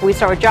SmileDirect. We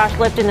start with Josh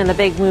Lipton in the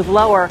big move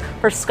lower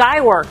for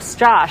Skyworks.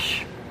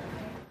 Josh.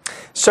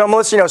 So,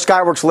 Melissa,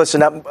 Skyworks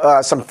listed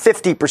up some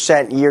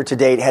 50% year to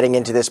date heading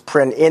into this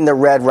print in the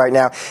red right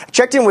now.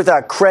 Checked in with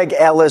Craig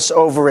Ellis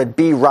over at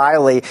B.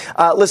 Riley.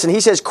 Listen, he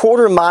says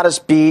quarter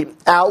modest beat,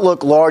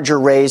 outlook larger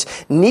raise.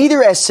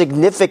 Neither as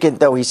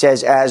significant, though, he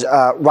says, as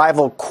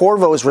rival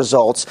Qorvo's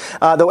results.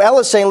 Though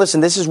Ellis saying,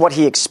 listen, this is what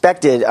he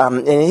expected.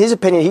 In his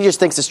opinion, he just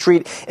thinks the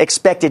street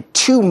expected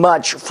too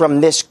much from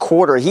this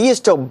quarter. He is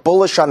still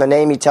bullish on the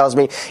name, he tells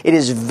me. It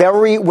is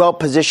very well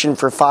positioned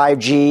for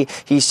 5G,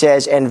 he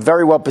says, and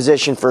very well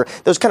positioned for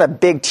those kind of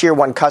big tier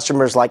one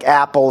customers like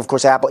Apple. Of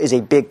course, Apple is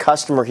a big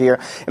customer here.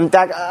 In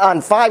fact,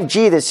 on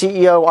 5G, the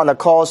CEO on the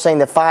call is saying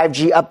the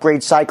 5G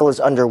upgrade cycle is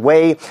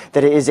underway,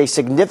 that it is a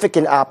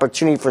significant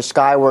opportunity for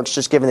Skyworks,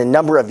 just given the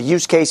number of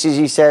use cases,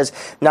 he says,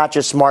 not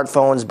just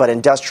smartphones, but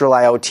industrial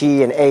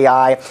IoT and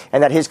AI,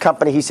 and that his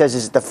company, he says,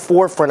 is at the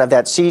forefront of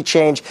that sea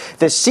change.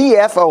 The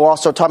CFO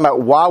also talking about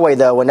Huawei,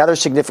 though, another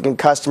significant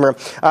customer.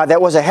 That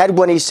was a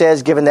headwind, he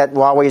says, given that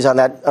Huawei is on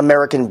that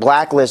American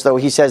blacklist, though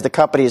he says the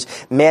company is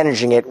managing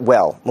it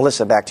well.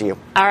 Melissa, back to you.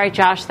 All right,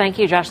 Josh. Thank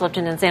you. Josh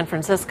Lipton in San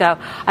Francisco.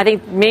 I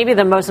think maybe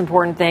the most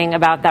important thing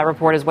about that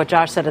report is what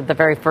Josh said at the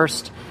very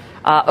first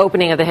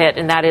opening of the hit,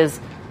 and that is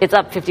it's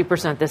up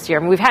 50% this year.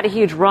 I mean, we've had a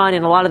huge run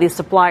in a lot of these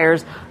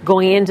suppliers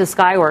going into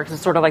Skyworks.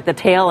 It's sort of like the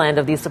tail end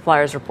of these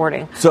suppliers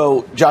reporting.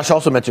 So Josh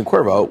also mentioned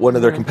Qorvo, one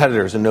of their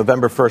competitors. In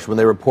November 1st, when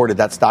they reported,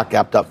 that stock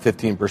gapped up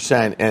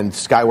 15%, and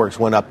Skyworks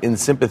went up in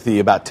sympathy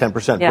about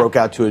 10%, broke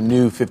out to a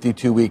new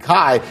 52-week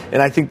high.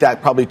 And I think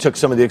that probably took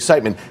some of the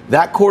excitement.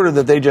 That quarter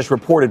that they just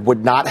reported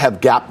would not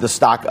have gapped the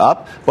stock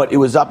up, but it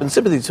was up in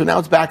sympathy. So now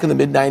it's back in the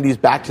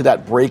mid-90s, back to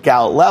that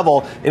breakout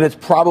level, and it's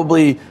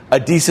probably a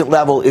decent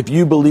level if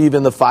you believe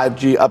in the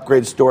 5G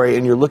upgrade story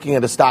and you're looking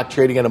at a stock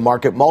trading at a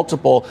market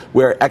multiple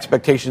where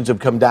expectations have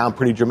come down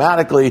pretty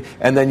dramatically,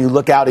 and then you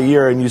look out a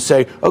year and you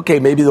say, okay,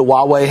 maybe the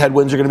Huawei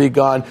headwinds are going to be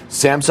gone,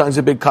 Samsung's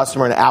a big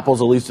customer, and Apple's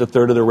at least a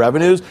third of their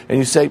revenues, and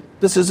you say,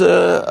 this is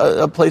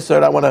a place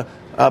that I want to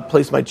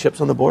place my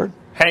chips on the board?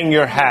 Hang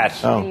your hat.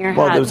 Oh,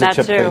 well, there was a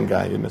chip thing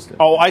guy. You missed it.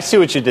 Oh, I see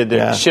what you did there.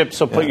 Yeah. Chips,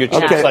 so put your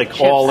chips chips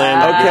all in.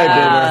 Okay,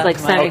 Boomer. Like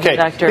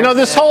semiconductors. Okay.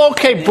 This whole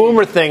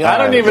Boomer thing, I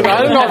don't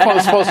know if I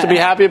was supposed to be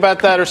happy about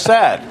that or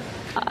sad.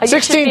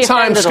 16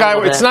 times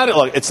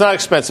Skyway. It's not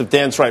expensive.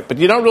 Dan's right, but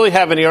you don't really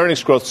have any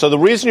earnings growth. So the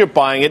reason you're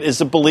buying it is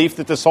the belief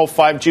that this whole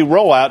 5G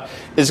rollout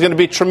is going to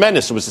be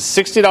tremendous. It was a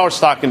 $60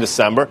 stock in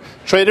December,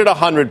 traded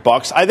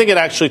 $100. I think it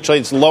actually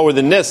trades lower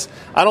than this.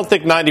 I don't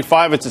think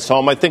 95 is its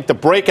home. I think the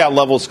breakout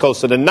level is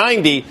closer to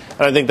 90,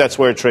 and I think that's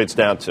where it trades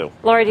down to.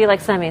 Lori, do you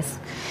like semis?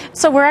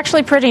 So we're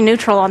actually pretty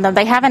neutral on them.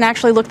 They haven't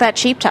actually looked that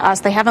cheap to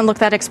us. They haven't looked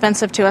that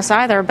expensive to us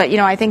either. But,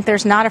 I think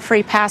there's not a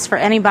free pass for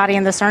anybody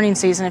in this earnings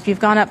season. If you've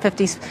gone up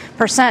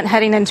 50%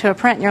 heading into a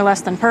print, you're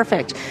less than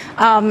perfect.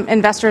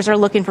 Investors are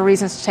looking for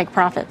reasons to take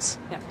profits.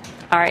 Yeah.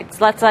 All right,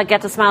 so let's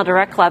get to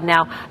SmileDirect Club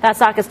now. That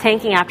stock is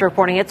tanking after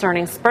reporting its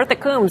earnings. Bertha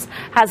Coombs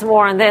has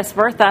more on this.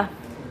 Bertha.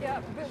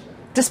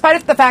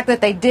 Despite the fact that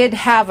they did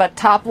have a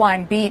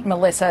top-line beat,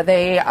 Melissa,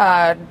 they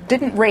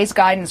didn't raise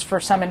guidance for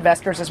some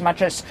investors as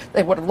much as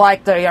they would have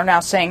liked. They are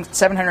now saying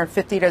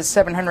 750 to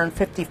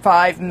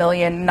 755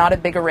 million, not a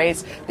big a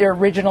raise. Their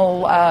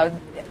original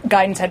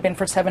guidance had been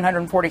for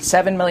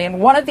 747 million.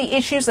 One of the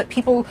issues that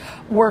people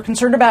were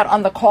concerned about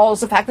on the call is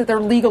the fact that their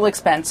legal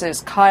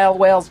expenses. Kyle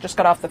Wales just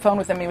got off the phone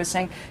with them. He was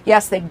saying,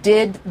 yes, they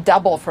did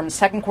double from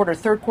second quarter to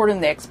third quarter,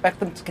 and they expect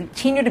them to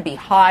continue to be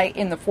high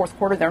in the fourth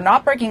quarter. They're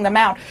not breaking them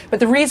out, but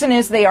the reason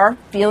is they are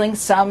feeling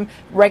some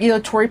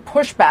regulatory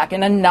pushback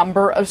in a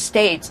number of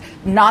states,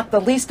 not the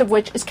least of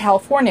which is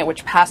California,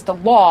 which passed a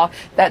law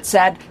that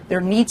said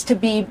there needs to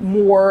be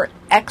more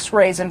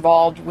X-rays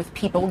involved with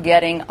people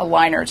getting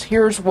aligners.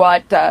 Here's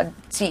what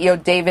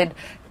CEO David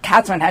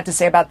Katzman had to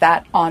say about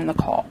that on the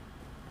call.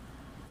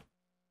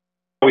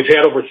 We've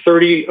had over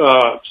 30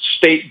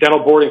 state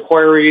dental board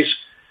inquiries.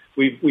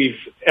 We've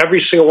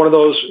every single one of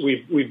those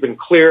we've been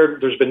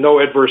cleared. There's been no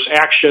adverse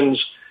actions,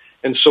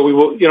 And so we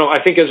will,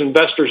 I think as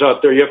investors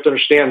out there, you have to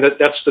understand that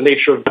that's the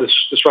nature of this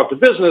disruptive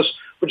business,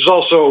 which is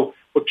also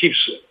what keeps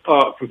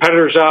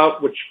competitors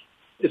out, which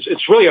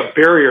it's really a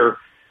barrier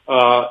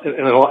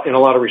in a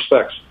lot of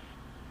respects.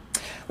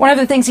 One of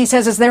the things he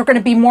says is they're going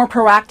to be more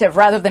proactive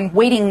rather than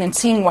waiting and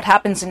seeing what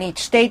happens in each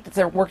state.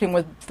 They're working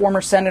with former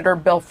Senator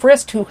Bill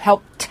Frist, who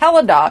helped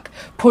Teladoc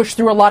push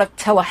through a lot of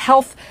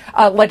telehealth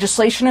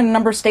legislation in a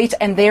number of states,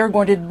 and they're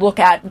going to look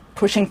at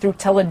pushing through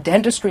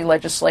teledentistry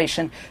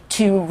legislation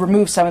to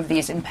remove some of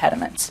these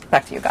impediments.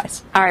 Back to you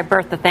guys. All right,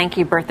 Bertha, thank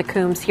you. Bertha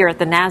Coombs here at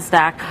the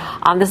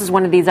NASDAQ. This is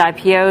one of these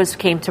IPOs,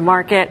 came to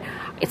market.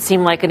 It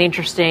seemed like an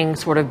interesting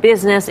sort of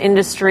business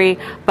industry,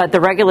 but the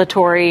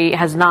regulatory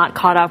has not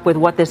caught up with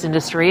what this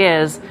industry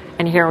is.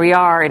 And here we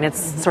are, and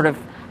it's sort of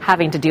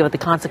having to deal with the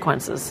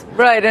consequences.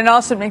 Right, and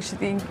also makes you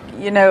think,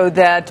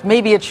 that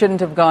maybe it shouldn't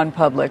have gone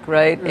public,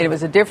 right? Mm-hmm. It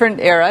was a different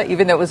era,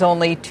 even though it was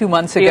only 2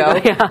 months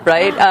ago,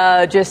 right?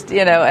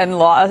 And a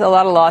lot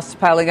of losses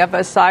piling up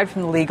aside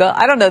from the legal.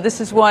 I don't know,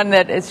 this is one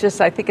that it's just,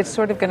 I think it's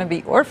sort of going to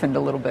be orphaned a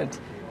little bit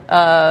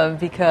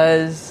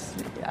because,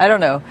 I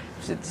don't know.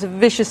 It's a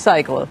vicious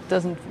cycle. It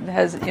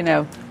has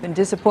been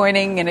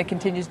disappointing, and it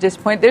continues to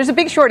disappoint. There's a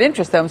big short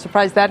interest, though. I'm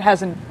surprised that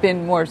hasn't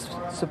been more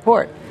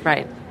support.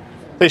 Right.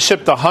 They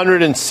shipped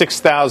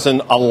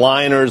 106,000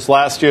 aligners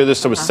last year.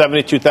 This was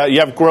 72,000.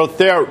 You have growth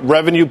there,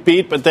 revenue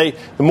beat, but the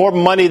more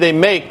money they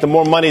make, the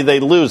more money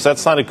they lose.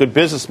 That's not a good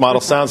business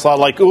model. Sounds a lot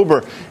like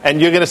Uber. And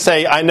you're going to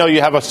say, I know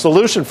you have a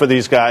solution for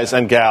these guys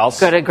and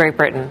gals. Go to Great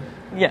Britain.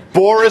 Yeah.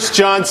 Boris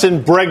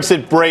Johnson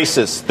Brexit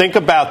braces. Think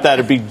about that.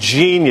 It'd be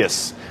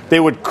genius. They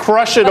would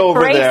crush it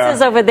over there.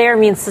 Braces over there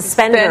means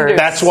suspenders.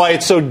 That's why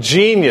it's so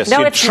genius.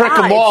 No, you it's trick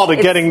not. them all to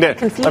It's getting there.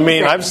 confusing. I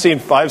mean, I've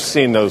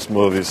seen those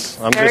movies.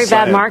 I'm Very just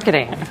bad saying.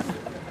 marketing.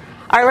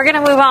 All right, we're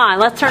going to move on.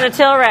 Let's turn to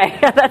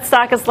Tilray. That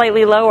stock is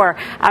slightly lower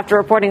after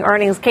reporting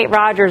earnings. Kate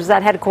Rogers is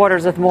at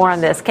headquarters with more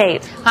on this.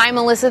 Kate. Hi,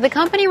 Melissa. The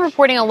company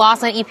reporting a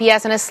loss on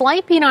EPS and a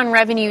slight beat on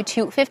revenue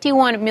to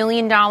 $51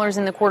 million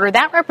in the quarter.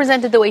 That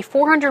represented, though, a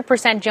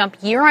 400% jump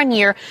year on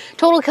year.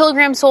 Total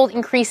kilograms sold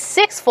increased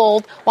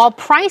sixfold, while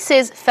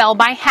prices fell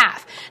by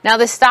half. Now,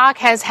 the stock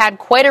has had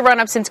quite a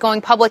run-up since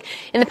going public.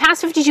 In the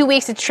past 52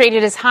 weeks, it's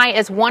traded as high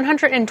as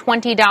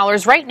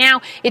 $120. Right now,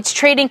 it's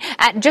trading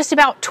at just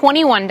about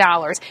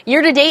 $21.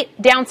 Year to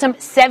date, down some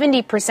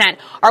 70%.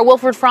 Our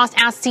Wilford Frost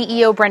asked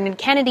CEO Brendan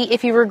Kennedy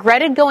if he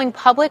regretted going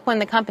public when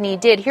the company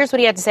did. Here's what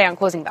he had to say on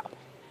Closing Bell.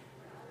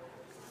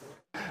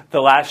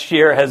 The last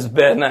year has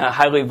been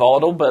highly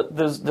volatile, but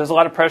there's a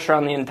lot of pressure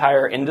on the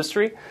entire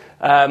industry.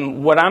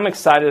 What I'm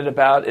excited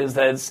about is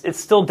that it's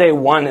still day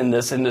one in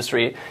this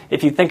industry.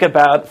 If you think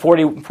about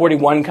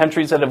 41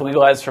 countries that have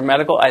legalized for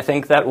medical, I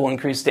think that will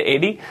increase to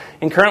 80.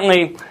 And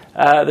currently,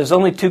 there's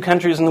only 2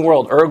 countries in the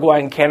world, Uruguay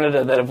and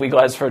Canada, that have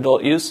legalized for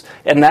adult use,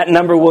 and that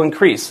number will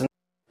increase.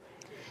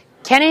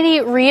 Kennedy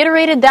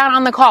reiterated that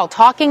on the call,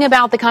 talking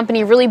about the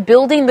company really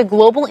building the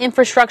global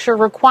infrastructure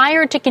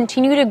required to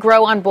continue to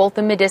grow on both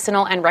the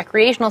medicinal and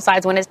recreational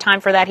sides when it's time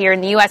for that here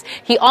in the U.S.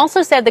 He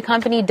also said the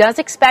company does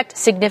expect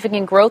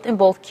significant growth in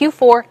both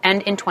Q4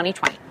 and in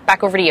 2020.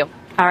 Back over to you.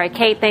 All right,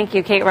 Kate, thank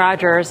you. Kate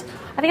Rogers.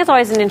 I think it's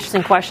always an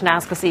interesting question to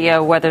ask a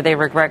CEO whether they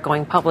regret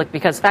going public,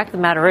 because the fact of the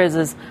matter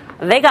is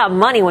they got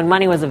money when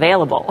money was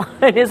available.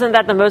 Isn't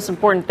that the most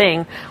important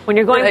thing when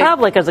you're going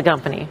public as a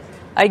company?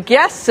 I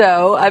guess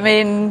so. I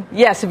mean,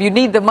 yes, if you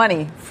need the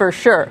money, for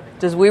sure.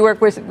 Does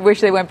WeWork wish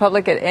they went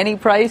public at any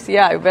price?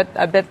 Yeah,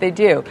 I bet they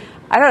do.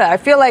 I don't know. I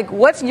feel like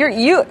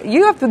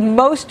you have the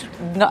most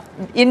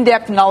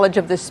in-depth knowledge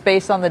of this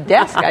space on the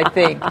desk, I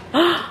think.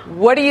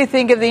 What do you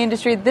think of the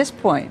industry at this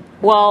point?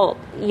 Well,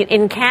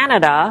 in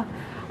Canada,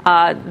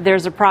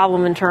 there's a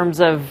problem in terms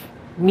of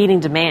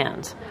meeting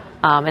demand.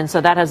 And so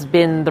that has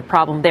been the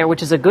problem there,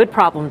 which is a good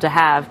problem to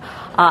have.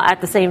 At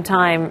the same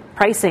time,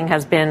 pricing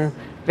has been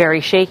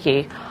very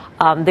shaky.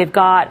 They've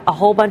got a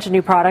whole bunch of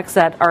new products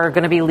that are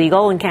going to be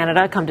legal in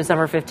Canada come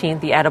December 15th,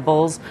 the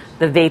edibles,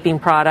 the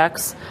vaping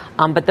products.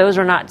 But those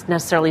are not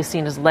necessarily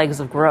seen as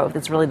legs of growth.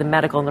 It's really the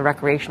medical and the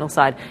recreational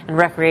side. And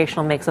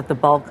recreational makes up the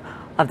bulk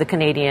of the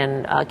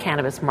Canadian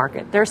cannabis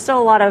market. There's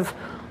still a lot of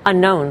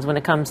unknowns when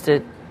it comes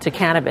to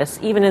cannabis,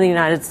 even in the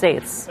United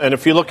States. And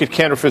if you look at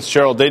Cantor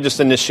Fitzgerald, they just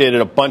initiated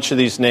a bunch of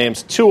these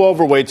names. 2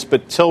 overweights,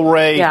 but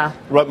Tilray,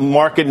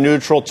 market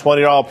neutral,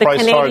 $20 the price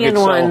Canadian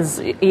target. Ones,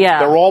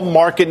 they're all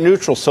market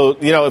neutral. So,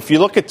 if you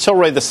look at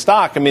Tilray, the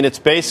stock, I mean, it's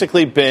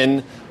basically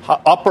been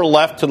upper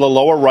left to the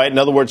lower right. In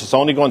other words, it's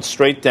only going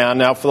straight down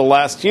now for the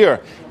last year.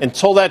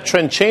 Until that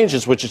trend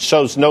changes, which it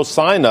shows no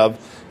sign of,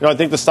 I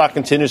think the stock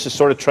continues to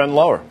sort of trend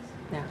lower.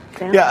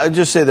 Yeah, I'd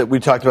just say that we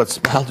talked about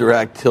Smile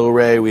Direct,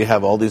 Tilray. We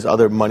have all these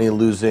other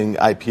money-losing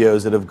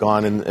IPOs that have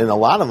gone, and a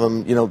lot of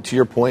them, to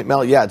your point,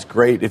 Mel, yeah, it's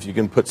great if you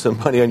can put some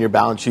money on your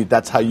balance sheet.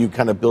 That's how you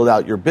kind of build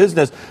out your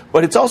business.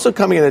 But it's also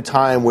coming at a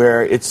time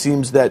where it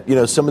seems that,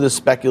 some of the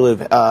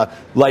speculative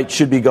light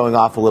should be going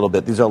off a little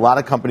bit. These are a lot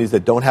of companies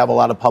that don't have a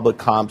lot of public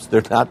comps.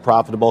 They're not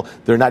profitable.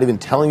 They're not even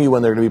telling you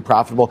when they're going to be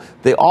profitable.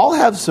 They all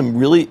have some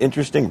really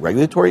interesting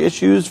regulatory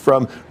issues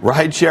from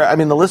rideshare. I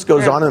mean, the list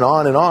goes on and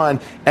on and on.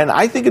 And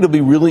I think it'll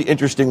be really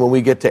interesting when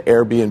we get to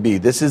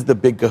Airbnb. This is the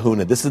big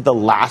kahuna. This is the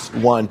last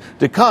one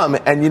to come.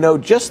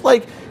 And, just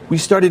like we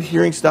started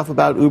hearing stuff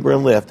about Uber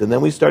and Lyft, and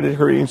then we started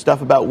hearing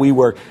stuff about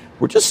WeWork,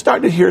 we're just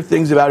starting to hear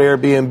things about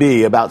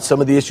Airbnb, about some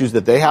of the issues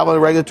that they have on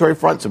the regulatory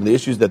front, some of the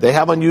issues that they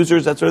have on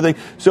users, that sort of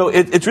thing. So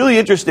it's really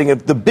interesting.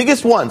 If the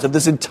biggest ones of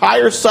this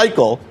entire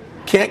cycle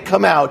can't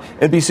come out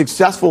and be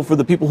successful for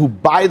the people who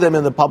buy them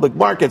in the public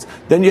markets,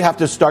 then you have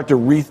to start to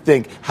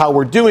rethink how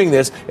we're doing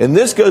this. And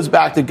this goes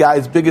back to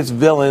Guy's biggest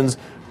villains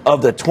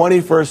of the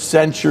 21st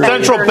century.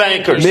 Central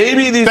bankers.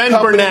 Maybe these Ben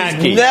companies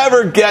Bernanke.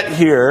 never get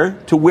here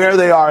to where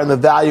they are in the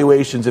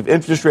valuations if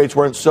interest rates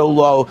weren't so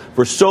low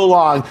for so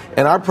long,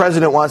 and our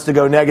president wants to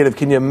go negative.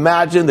 Can you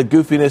imagine the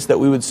goofiness that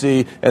we would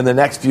see in the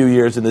next few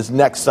years in this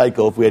next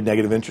cycle if we had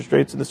negative interest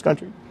rates in this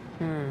country?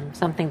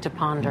 Something to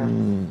ponder.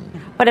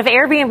 But if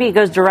Airbnb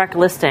goes direct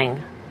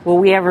listing, can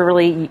we ever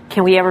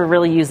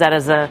really use that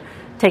as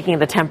taking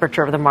the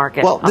temperature of the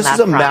market? Well, this is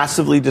a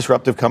massively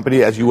disruptive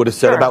company, as you would have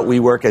said about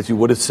WeWork, as you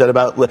would have said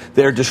about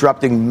they're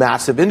disrupting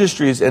massive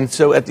industries. And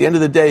so at the end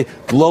of the day,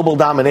 global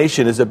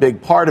domination is a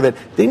big part of it.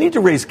 They need to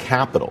raise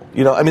capital.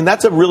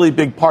 That's a really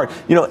big part.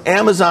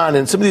 Amazon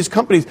and some of these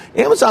companies,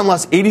 Amazon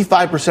lost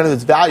 85% of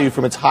its value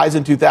from its highs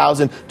in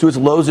 2000 to its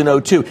lows in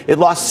 2002. It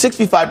lost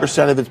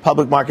 65% of its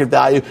public market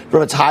value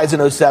from its highs in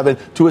 2007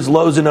 to its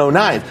lows in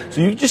 2009. So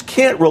you just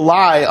can't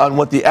rely on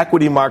what the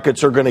equity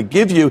markets are going to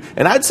give you.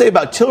 And I'd say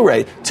about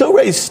Tilray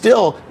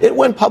still, it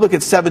went public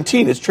at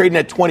 17. It's trading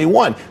at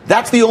 21.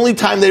 That's the only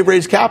time they've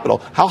raised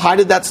capital. How high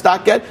did that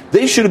stock get?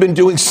 They should have been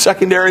doing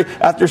secondary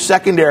after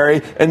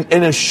secondary and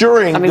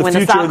assuring the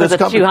future of this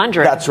company.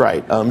 200. That's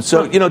right.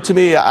 To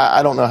me,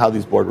 I don't know how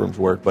these boardrooms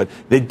work, but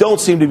they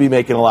don't seem to be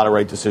making a lot of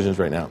right decisions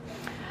right now.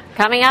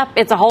 Coming up,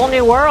 it's a whole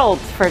new world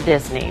for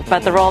Disney,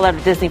 but the rollout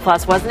of Disney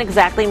Plus wasn't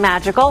exactly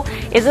magical.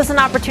 Is this an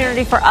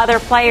opportunity for other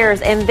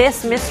players? And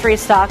this mystery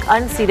stock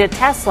unseated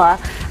Tesla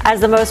as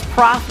the most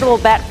profitable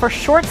bet for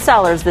short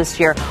sellers this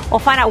year. We'll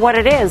find out what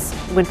it is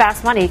when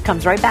Fast Money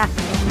comes right back.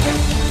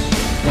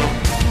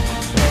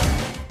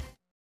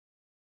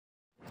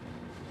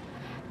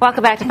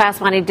 Welcome back to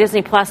Fast Money.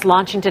 Disney Plus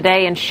launching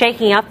today and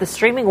shaking up the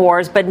streaming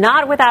wars, but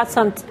not without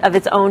some of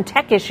its own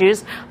tech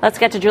issues. Let's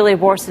get to Julia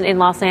Boorstin in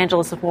Los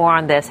Angeles with more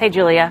on this. Hey,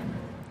 Julia.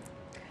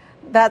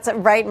 That's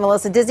right,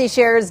 Melissa. Disney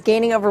shares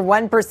gaining over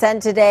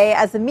 1% today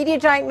as the media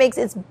giant makes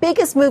its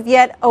biggest move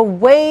yet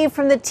away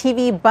from the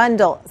TV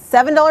bundle.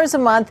 $7 a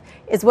month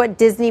is what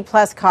Disney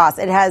Plus costs.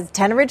 It has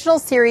 10 original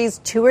series,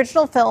 2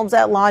 original films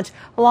at launch,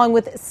 along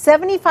with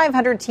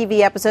 7,500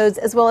 TV episodes,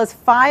 as well as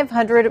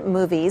 500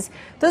 movies.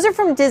 Those are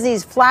from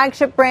Disney's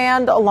flagship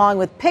brand, along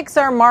with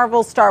Pixar,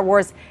 Marvel, Star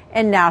Wars,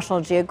 and National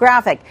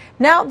Geographic.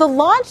 Now, the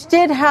launch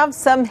did have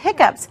some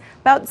hiccups.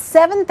 About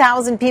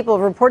 7,000 people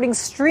reporting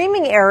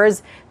streaming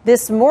errors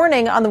this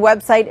morning on the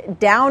website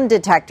Down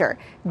Detector.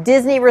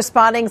 Disney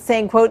responding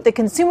saying, quote, the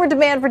consumer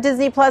demand for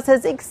Disney Plus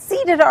has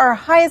exceeded our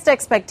highest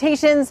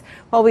expectations.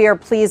 While we are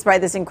pleased by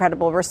this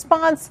incredible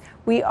response,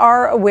 we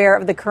are aware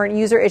of the current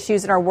user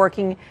issues and are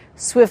working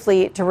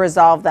swiftly to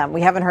resolve them.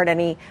 We haven't heard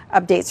any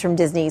updates from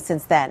Disney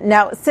since then.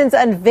 Now, since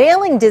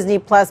unveiling Disney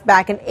Plus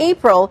back in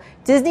April,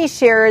 Disney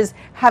shares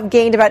have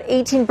gained about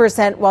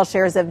 18%, while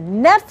shares of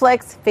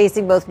Netflix,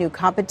 facing both new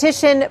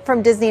competition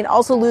from Disney and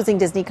also losing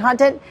Disney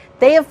content,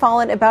 they have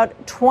fallen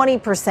about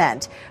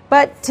 20%.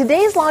 But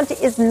today's launch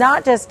is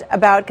not just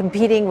about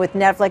competing with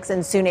Netflix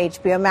and soon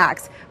HBO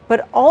Max,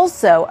 but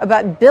also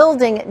about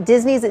building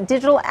Disney's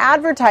digital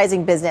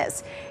advertising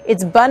business.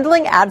 It's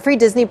bundling ad-free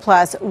Disney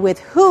Plus with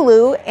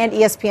Hulu and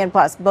ESPN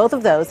Plus. Both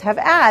of those have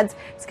ads.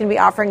 It's going to be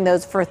offering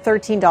those for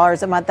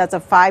 $13 a month. That's a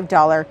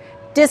 $5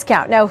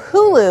 discount. Now,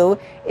 Hulu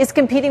is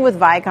competing with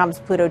Viacom's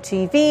Pluto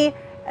TV,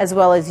 as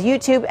well as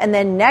YouTube, and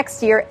then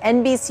next year,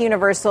 NBC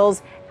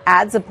Universal's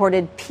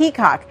ad-supported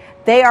Peacock.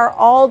 They are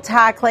all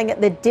tackling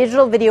the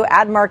digital video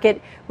ad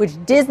market, which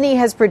Disney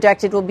has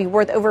projected will be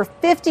worth over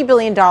 $50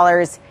 billion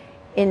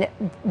in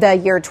the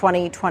year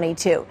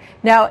 2022.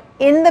 Now,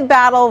 in the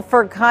battle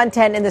for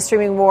content in the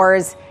streaming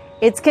wars,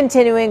 it's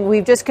continuing.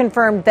 We've just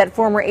confirmed that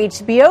former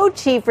HBO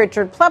chief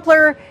Richard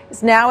Plepler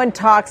is now in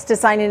talks to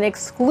sign an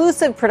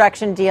exclusive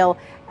production deal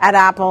at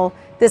Apple.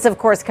 This, of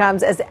course,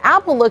 comes as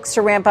Apple looks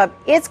to ramp up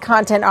its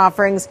content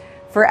offerings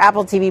for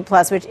Apple TV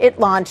Plus, which it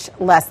launched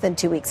less than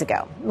 2 weeks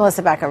ago.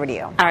 Melissa, back over to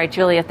you. All right,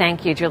 Julia,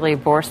 thank you. Julia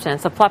Boorstin.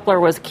 So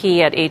Plepler was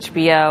key at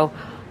HBO.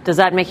 Does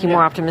that make you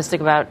more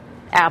optimistic about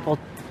Apple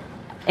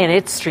and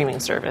its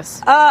streaming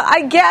service?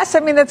 I guess.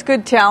 I mean, that's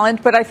good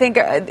talent, but I think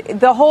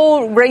the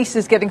whole race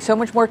is getting so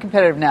much more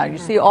competitive now. You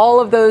see all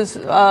of those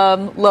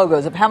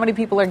logos of how many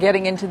people are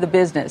getting into the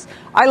business.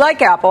 I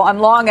like Apple. I'm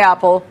long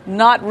Apple,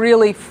 not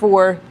really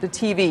for the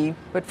TV,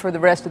 but for the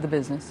rest of the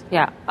business.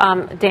 Yeah.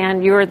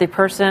 Dan, you're the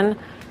person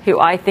who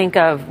I think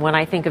of when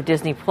I think of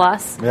Disney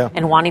Plus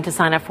and wanting to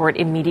sign up for it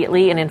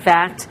immediately. And in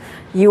fact,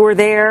 you were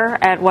there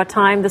at what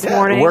time this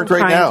morning? It worked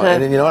right now.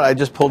 And you know what? I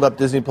just pulled up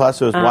Disney Plus.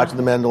 So I was watching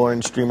the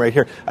Mandalorian stream right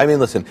here. I mean,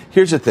 listen,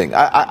 here's the thing.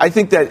 I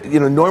think that,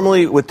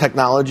 normally with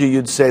technology,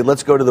 you'd say,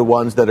 let's go to the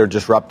ones that are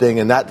disrupting.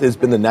 And that has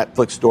been the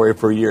Netflix story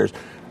for years.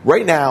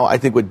 right now, I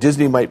think what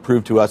Disney might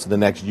prove to us in the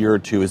next year or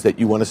two is that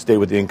you want to stay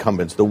with the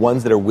incumbents, the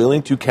ones that are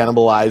willing to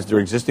cannibalize their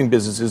existing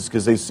businesses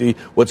because they see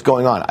what's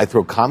going on. I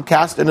throw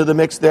Comcast into the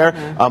mix there.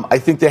 I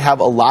think they have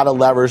a lot of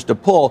levers to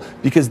pull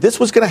because this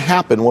was going to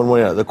happen one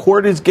way or another. The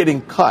cord is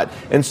getting cut.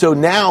 And so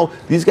now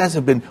these guys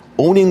have been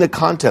owning the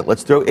content.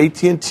 Let's throw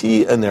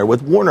AT&T in there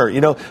with Warner.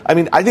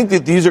 I think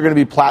that these are going to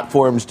be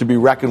platforms to be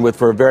reckoned with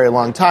for a very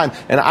long time.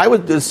 And I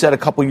would have said a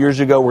couple years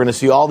ago, we're going to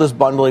see all this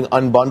bundling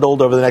unbundled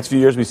over the next few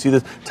years. We see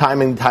this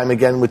time and time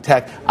again with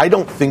tech. I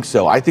don't think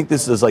so. I think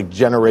this is like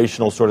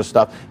generational sort of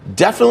stuff.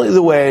 Definitely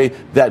the way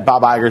that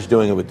Bob Iger's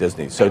doing it with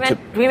Disney. So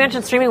we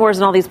mentioned streaming wars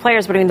and all these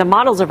players, but the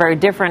models are very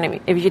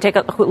different. If you take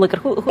a look at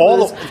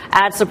who's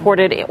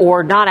ad-supported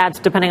or not ads,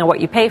 depending on what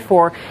you pay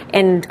for,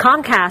 and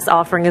Comcast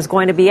offering is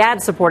going to be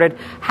ad-supported.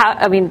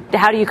 How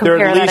do you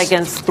compare that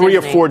against three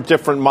Disney? or four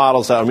different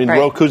models? Right.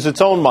 Roku's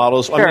its own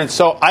models. Sure.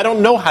 So I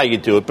don't know how you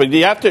do it, but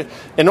you have to,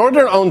 in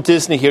order to own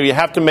Disney here, you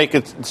have to make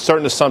a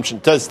certain assumption.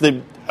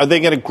 Are they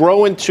going to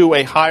grow into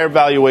a higher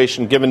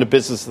valuation given the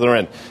business they're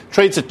in?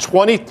 Trades at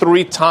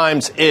 23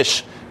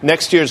 times-ish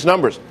next year's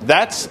numbers.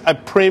 That's a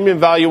premium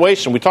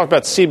valuation. We talked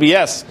about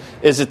CBS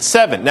is at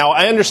 7. Now,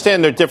 I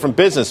understand they're different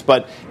business,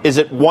 but is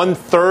it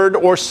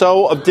 1/3 or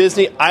so of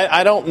Disney?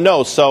 I don't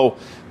know. So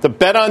the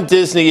bet on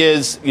Disney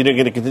is you're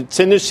going to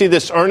continue to see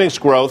this earnings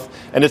growth,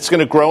 and it's going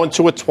to grow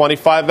into a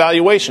 25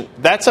 valuation.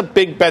 That's a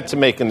big bet to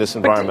make in this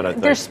environment, I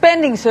think. They're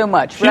spending so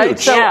much, right? Huge.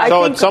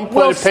 So at some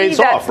point it pays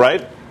off,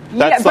 right?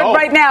 But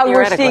right now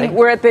we're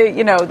at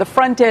the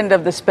front end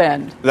of the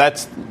spend.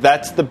 That's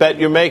the bet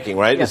you're making,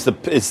 right? Yes.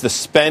 Is the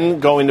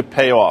spend going to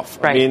pay off?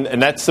 Right.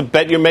 And that's the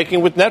bet you're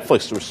making with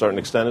Netflix to a certain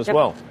extent as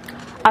well.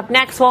 Up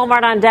next,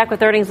 Walmart on deck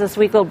with earnings this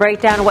week. We'll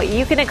break down what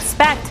you can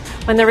expect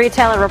when the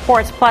retailer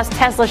reports, plus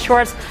Tesla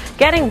shorts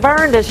getting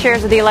burned as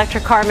shares of the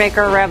electric car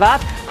maker rev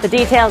up. The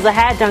details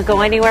ahead. Don't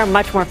go anywhere.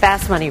 Much more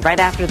Fast Money right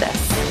after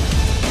this.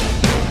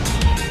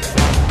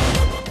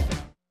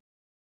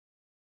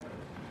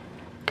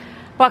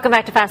 Welcome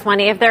back to Fast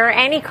Money. If there are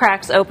any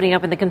cracks opening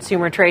up in the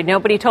consumer trade,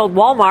 nobody told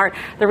Walmart.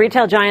 The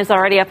retail giant's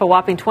already up a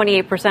whopping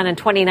 28% in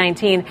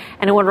 2019.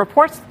 And when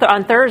reports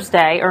on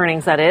Thursday,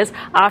 earnings that is,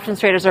 options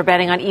traders are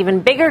betting on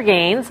even bigger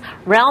gains.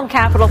 Realm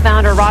Capital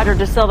founder Roger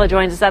De Silva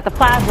joins us at the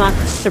Plasma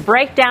to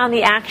break down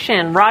the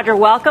action. Roger,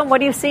 welcome.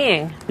 What are you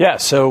seeing? Yeah,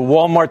 so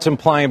Walmart's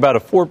implying about a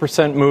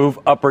 4% move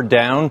up or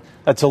down.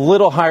 That's a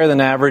little higher than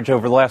average.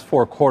 Over the last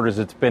 4 quarters,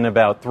 it's been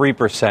about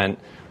 3%.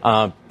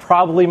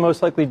 Probably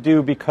most likely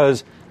due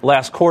because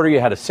last quarter, you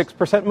had a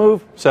 6%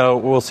 move, so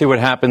we'll see what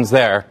happens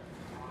there.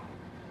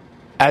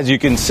 As you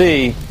can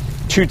see,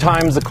 2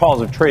 times the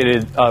calls have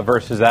traded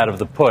versus that of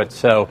the put.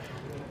 So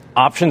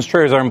options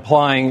traders are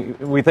implying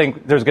we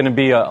think there's going to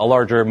be a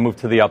larger move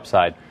to the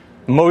upside.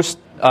 Most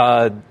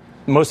of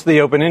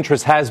the open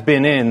interest has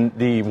been in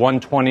the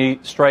 120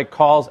 strike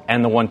calls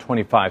and the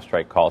 125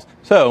 strike calls.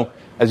 So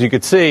as you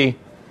can see,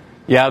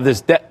 you have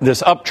this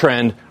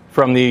uptrend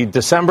from the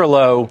December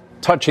low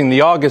touching the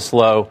August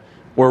low.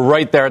 We're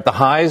right there at the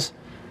highs.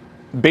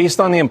 Based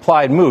on the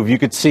implied move, you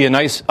could see a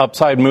nice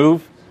upside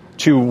move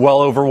to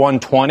well over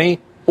 120,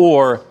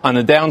 or on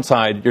the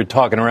downside, you're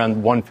talking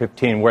around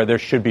 115, where there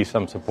should be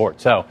some support.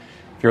 So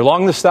if you're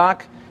long the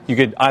stock, you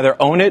could either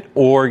own it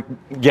or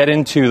get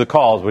into the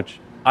calls, which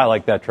I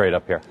like that trade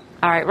up here.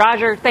 All right,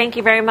 Roger, thank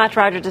you very much.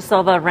 Roger De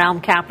Silva, Realm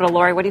Capital.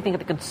 Lori, what do you think of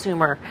the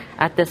consumer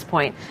at this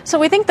point? So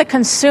we think the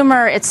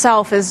consumer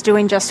itself is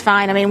doing just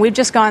fine. I mean, we've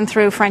just gone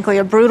through, frankly,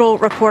 a brutal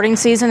reporting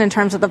season in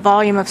terms of the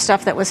volume of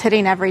stuff that was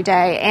hitting every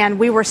day. And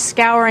we were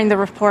scouring the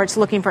reports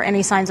looking for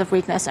any signs of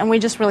weakness, and we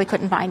just really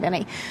couldn't find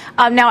any.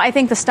 Now, I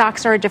think the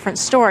stocks are a different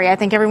story. I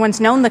think everyone's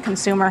known the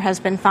consumer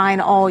has been fine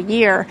all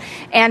year.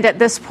 And at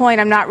this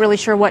point, I'm not really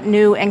sure what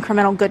new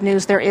incremental good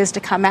news there is to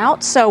come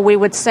out. So we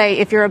would say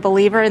if you're a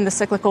believer in the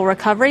cyclical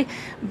recovery,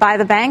 buy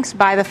the banks,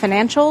 buy the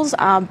financials,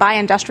 buy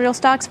industrial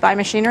stocks, buy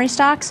machinery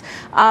stocks.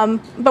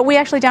 But we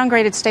actually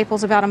downgraded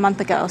Staples about a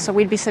month ago, so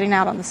we'd be sitting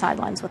out on the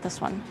sidelines with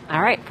this one.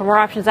 All right. For more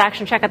options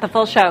action, check out the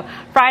full show.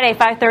 Friday,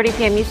 5:30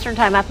 p.m. Eastern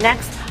Time. Up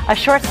next, a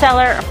short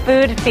seller,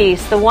 Food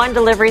Feast, the one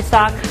delivery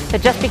stock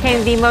that just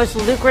became the most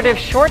lucrative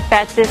short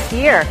bet this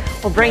year.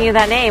 We'll bring you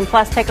that name.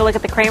 Plus, take a look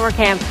at the Kramer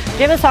Cam.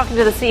 Jim is talking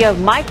to the CEO of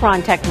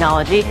Micron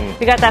Technology.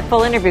 We got that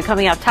full interview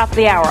coming out top of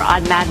the hour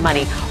on Mad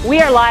Money. We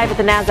are live at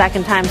the NASDAQ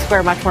in Times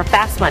Square. Much more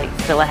Fast Money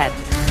still ahead.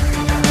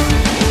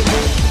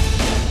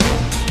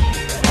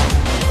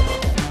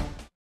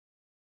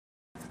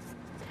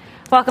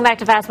 Welcome back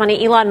to Fast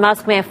Money. Elon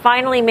Musk may have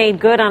finally made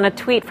good on a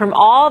tweet from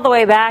all the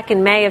way back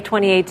in May of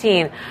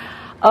 2018.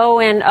 Oh,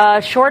 and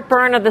a short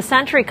burn of the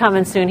century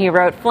coming soon, he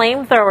wrote.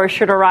 Flamethrowers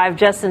should arrive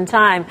just in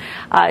time,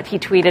 he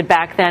tweeted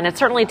back then. It's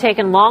certainly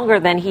taken longer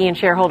than he and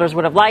shareholders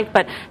would have liked,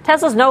 but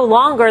Tesla's no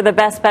longer the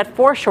best bet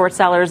for short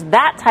sellers.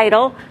 That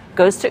title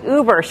goes to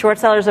Uber. Short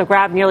sellers have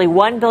grabbed nearly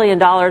 $1 billion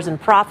in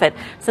profit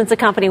since the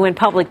company went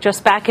public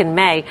just back in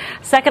May.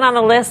 Second on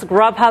the list,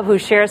 Grubhub,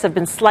 whose shares have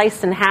been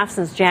sliced in half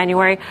since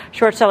January.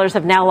 Short sellers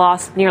have now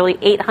lost nearly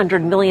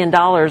 $800 million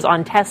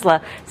on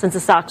Tesla since the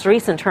stock's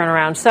recent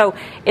turnaround. So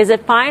is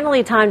it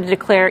finally time to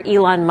declare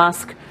Elon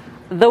Musk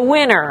the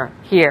winner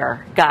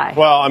here, Guy?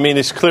 Well, I mean,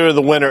 he's clearly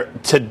the winner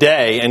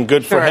today, and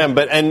good for him.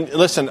 And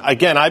listen,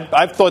 again,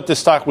 I thought this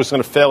stock was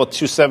going to fail at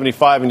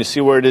 275, and you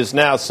see where it is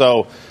now.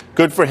 So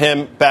good for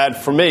him, bad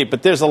for me.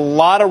 But there's a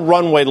lot of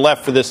runway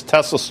left for this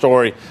Tesla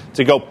story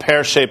to go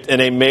pear-shaped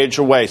in a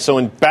major way.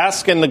 So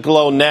bask in the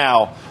glow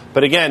now.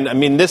 But again, I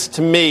mean, this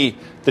to me,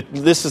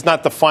 this is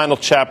not the final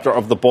chapter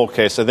of the bull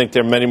case. I think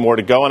there are many more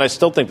to go, and I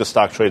still think the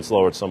stock trades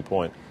lower at some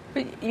point.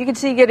 But you can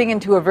see getting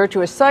into a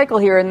virtuous cycle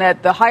here in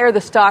that the higher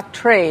the stock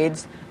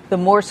trades, the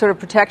more sort of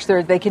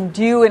protection they can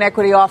do an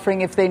equity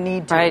offering if they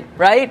need to.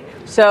 Right?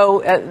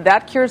 So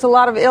that cures a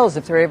lot of ills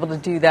if they're able to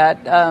do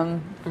that.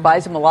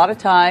 Buys them a lot of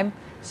time.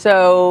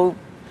 So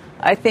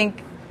I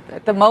think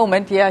at the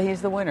moment,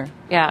 he's the winner.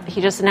 Yeah, he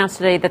just announced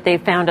today that they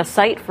found a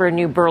site for a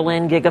new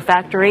Berlin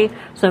gigafactory,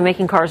 so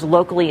making cars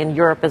locally in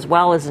Europe as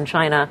well as in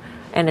China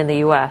and in the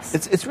U.S.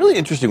 It's really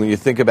interesting when you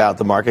think about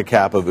the market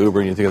cap of Uber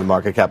and you think of the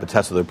market cap of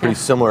Tesla. They're pretty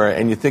similar,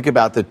 and you think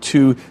about the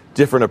two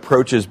different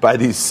approaches by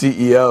these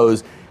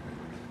CEOs.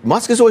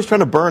 Musk is always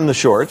trying to burn the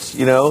shorts,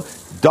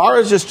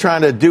 Dara's just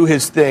trying to do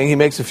his thing. He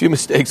makes a few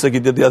mistakes like he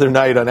did the other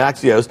night on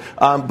Axios.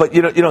 But,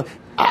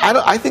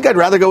 I think I'd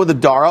rather go with the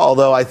Dara,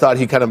 although I thought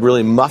he kind of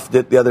really muffed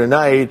it the other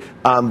night,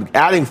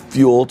 adding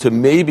fuel to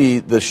maybe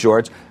the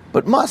shorts.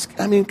 But Musk,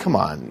 I mean, come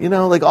on,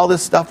 like all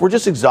this stuff, we're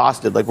just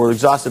exhausted. Like we're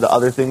exhausted to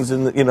other things.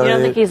 You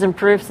don't think he's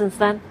improved since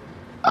then?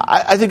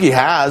 I think he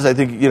has. I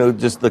think,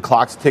 just the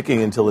clock's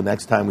ticking until the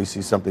next time we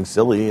see something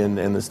silly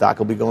and the stock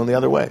will be going the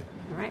other way.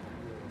 All right.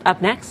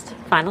 Up next,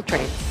 final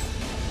trades.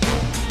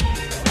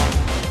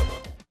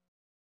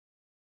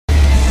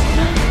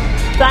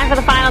 Time for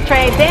the final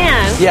trade.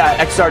 Dan?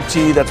 Yeah,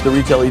 XRT, that's the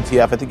retail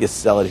ETF. I think you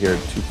sell it here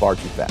too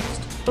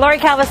fast. Lori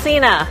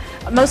Calvasina.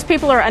 Most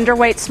people are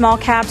underweight small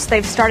caps.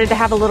 They've started to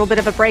have a little bit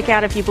of a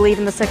breakout. If you believe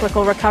in the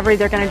cyclical recovery,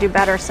 they're going to do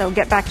better. So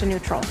get back to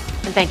neutral.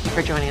 And thank you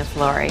for joining us,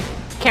 Lori.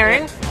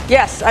 Karen?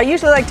 Yes, I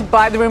usually like to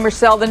buy the rumor,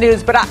 sell the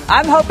news, but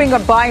I'm hoping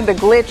of buying the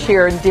glitch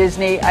here in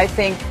Disney. I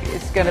think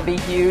it's going to be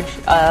huge.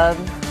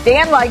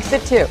 Dan likes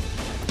it too.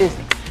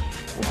 Disney.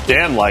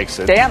 Dan likes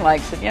it.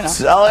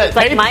 Sell it. It's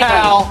like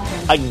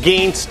PayPal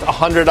against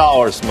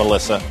 $100,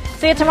 Melissa.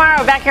 See you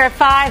tomorrow back here at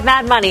 5.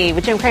 Mad Money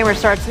with Jim Cramer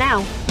starts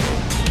now.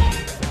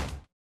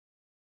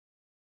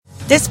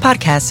 This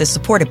podcast is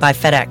supported by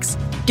FedEx.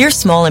 Dear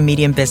small and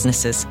medium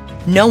businesses,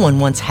 no one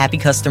wants happy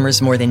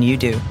customers more than you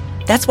do.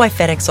 That's why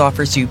FedEx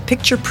offers you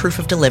picture proof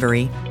of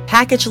delivery,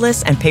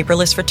 packageless and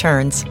paperless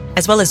returns,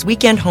 as well as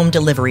weekend home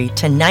delivery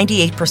to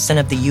 98%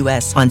 of the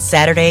U.S. on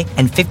Saturday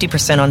and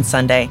 50% on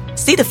Sunday.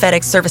 See the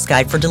FedEx service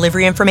guide for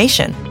delivery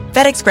information.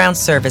 FedEx Ground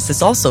service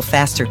is also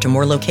faster to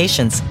more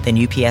locations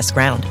than UPS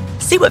Ground.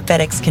 See what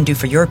FedEx can do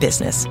for your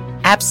business.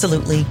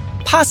 Absolutely,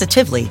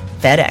 positively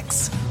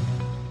FedEx.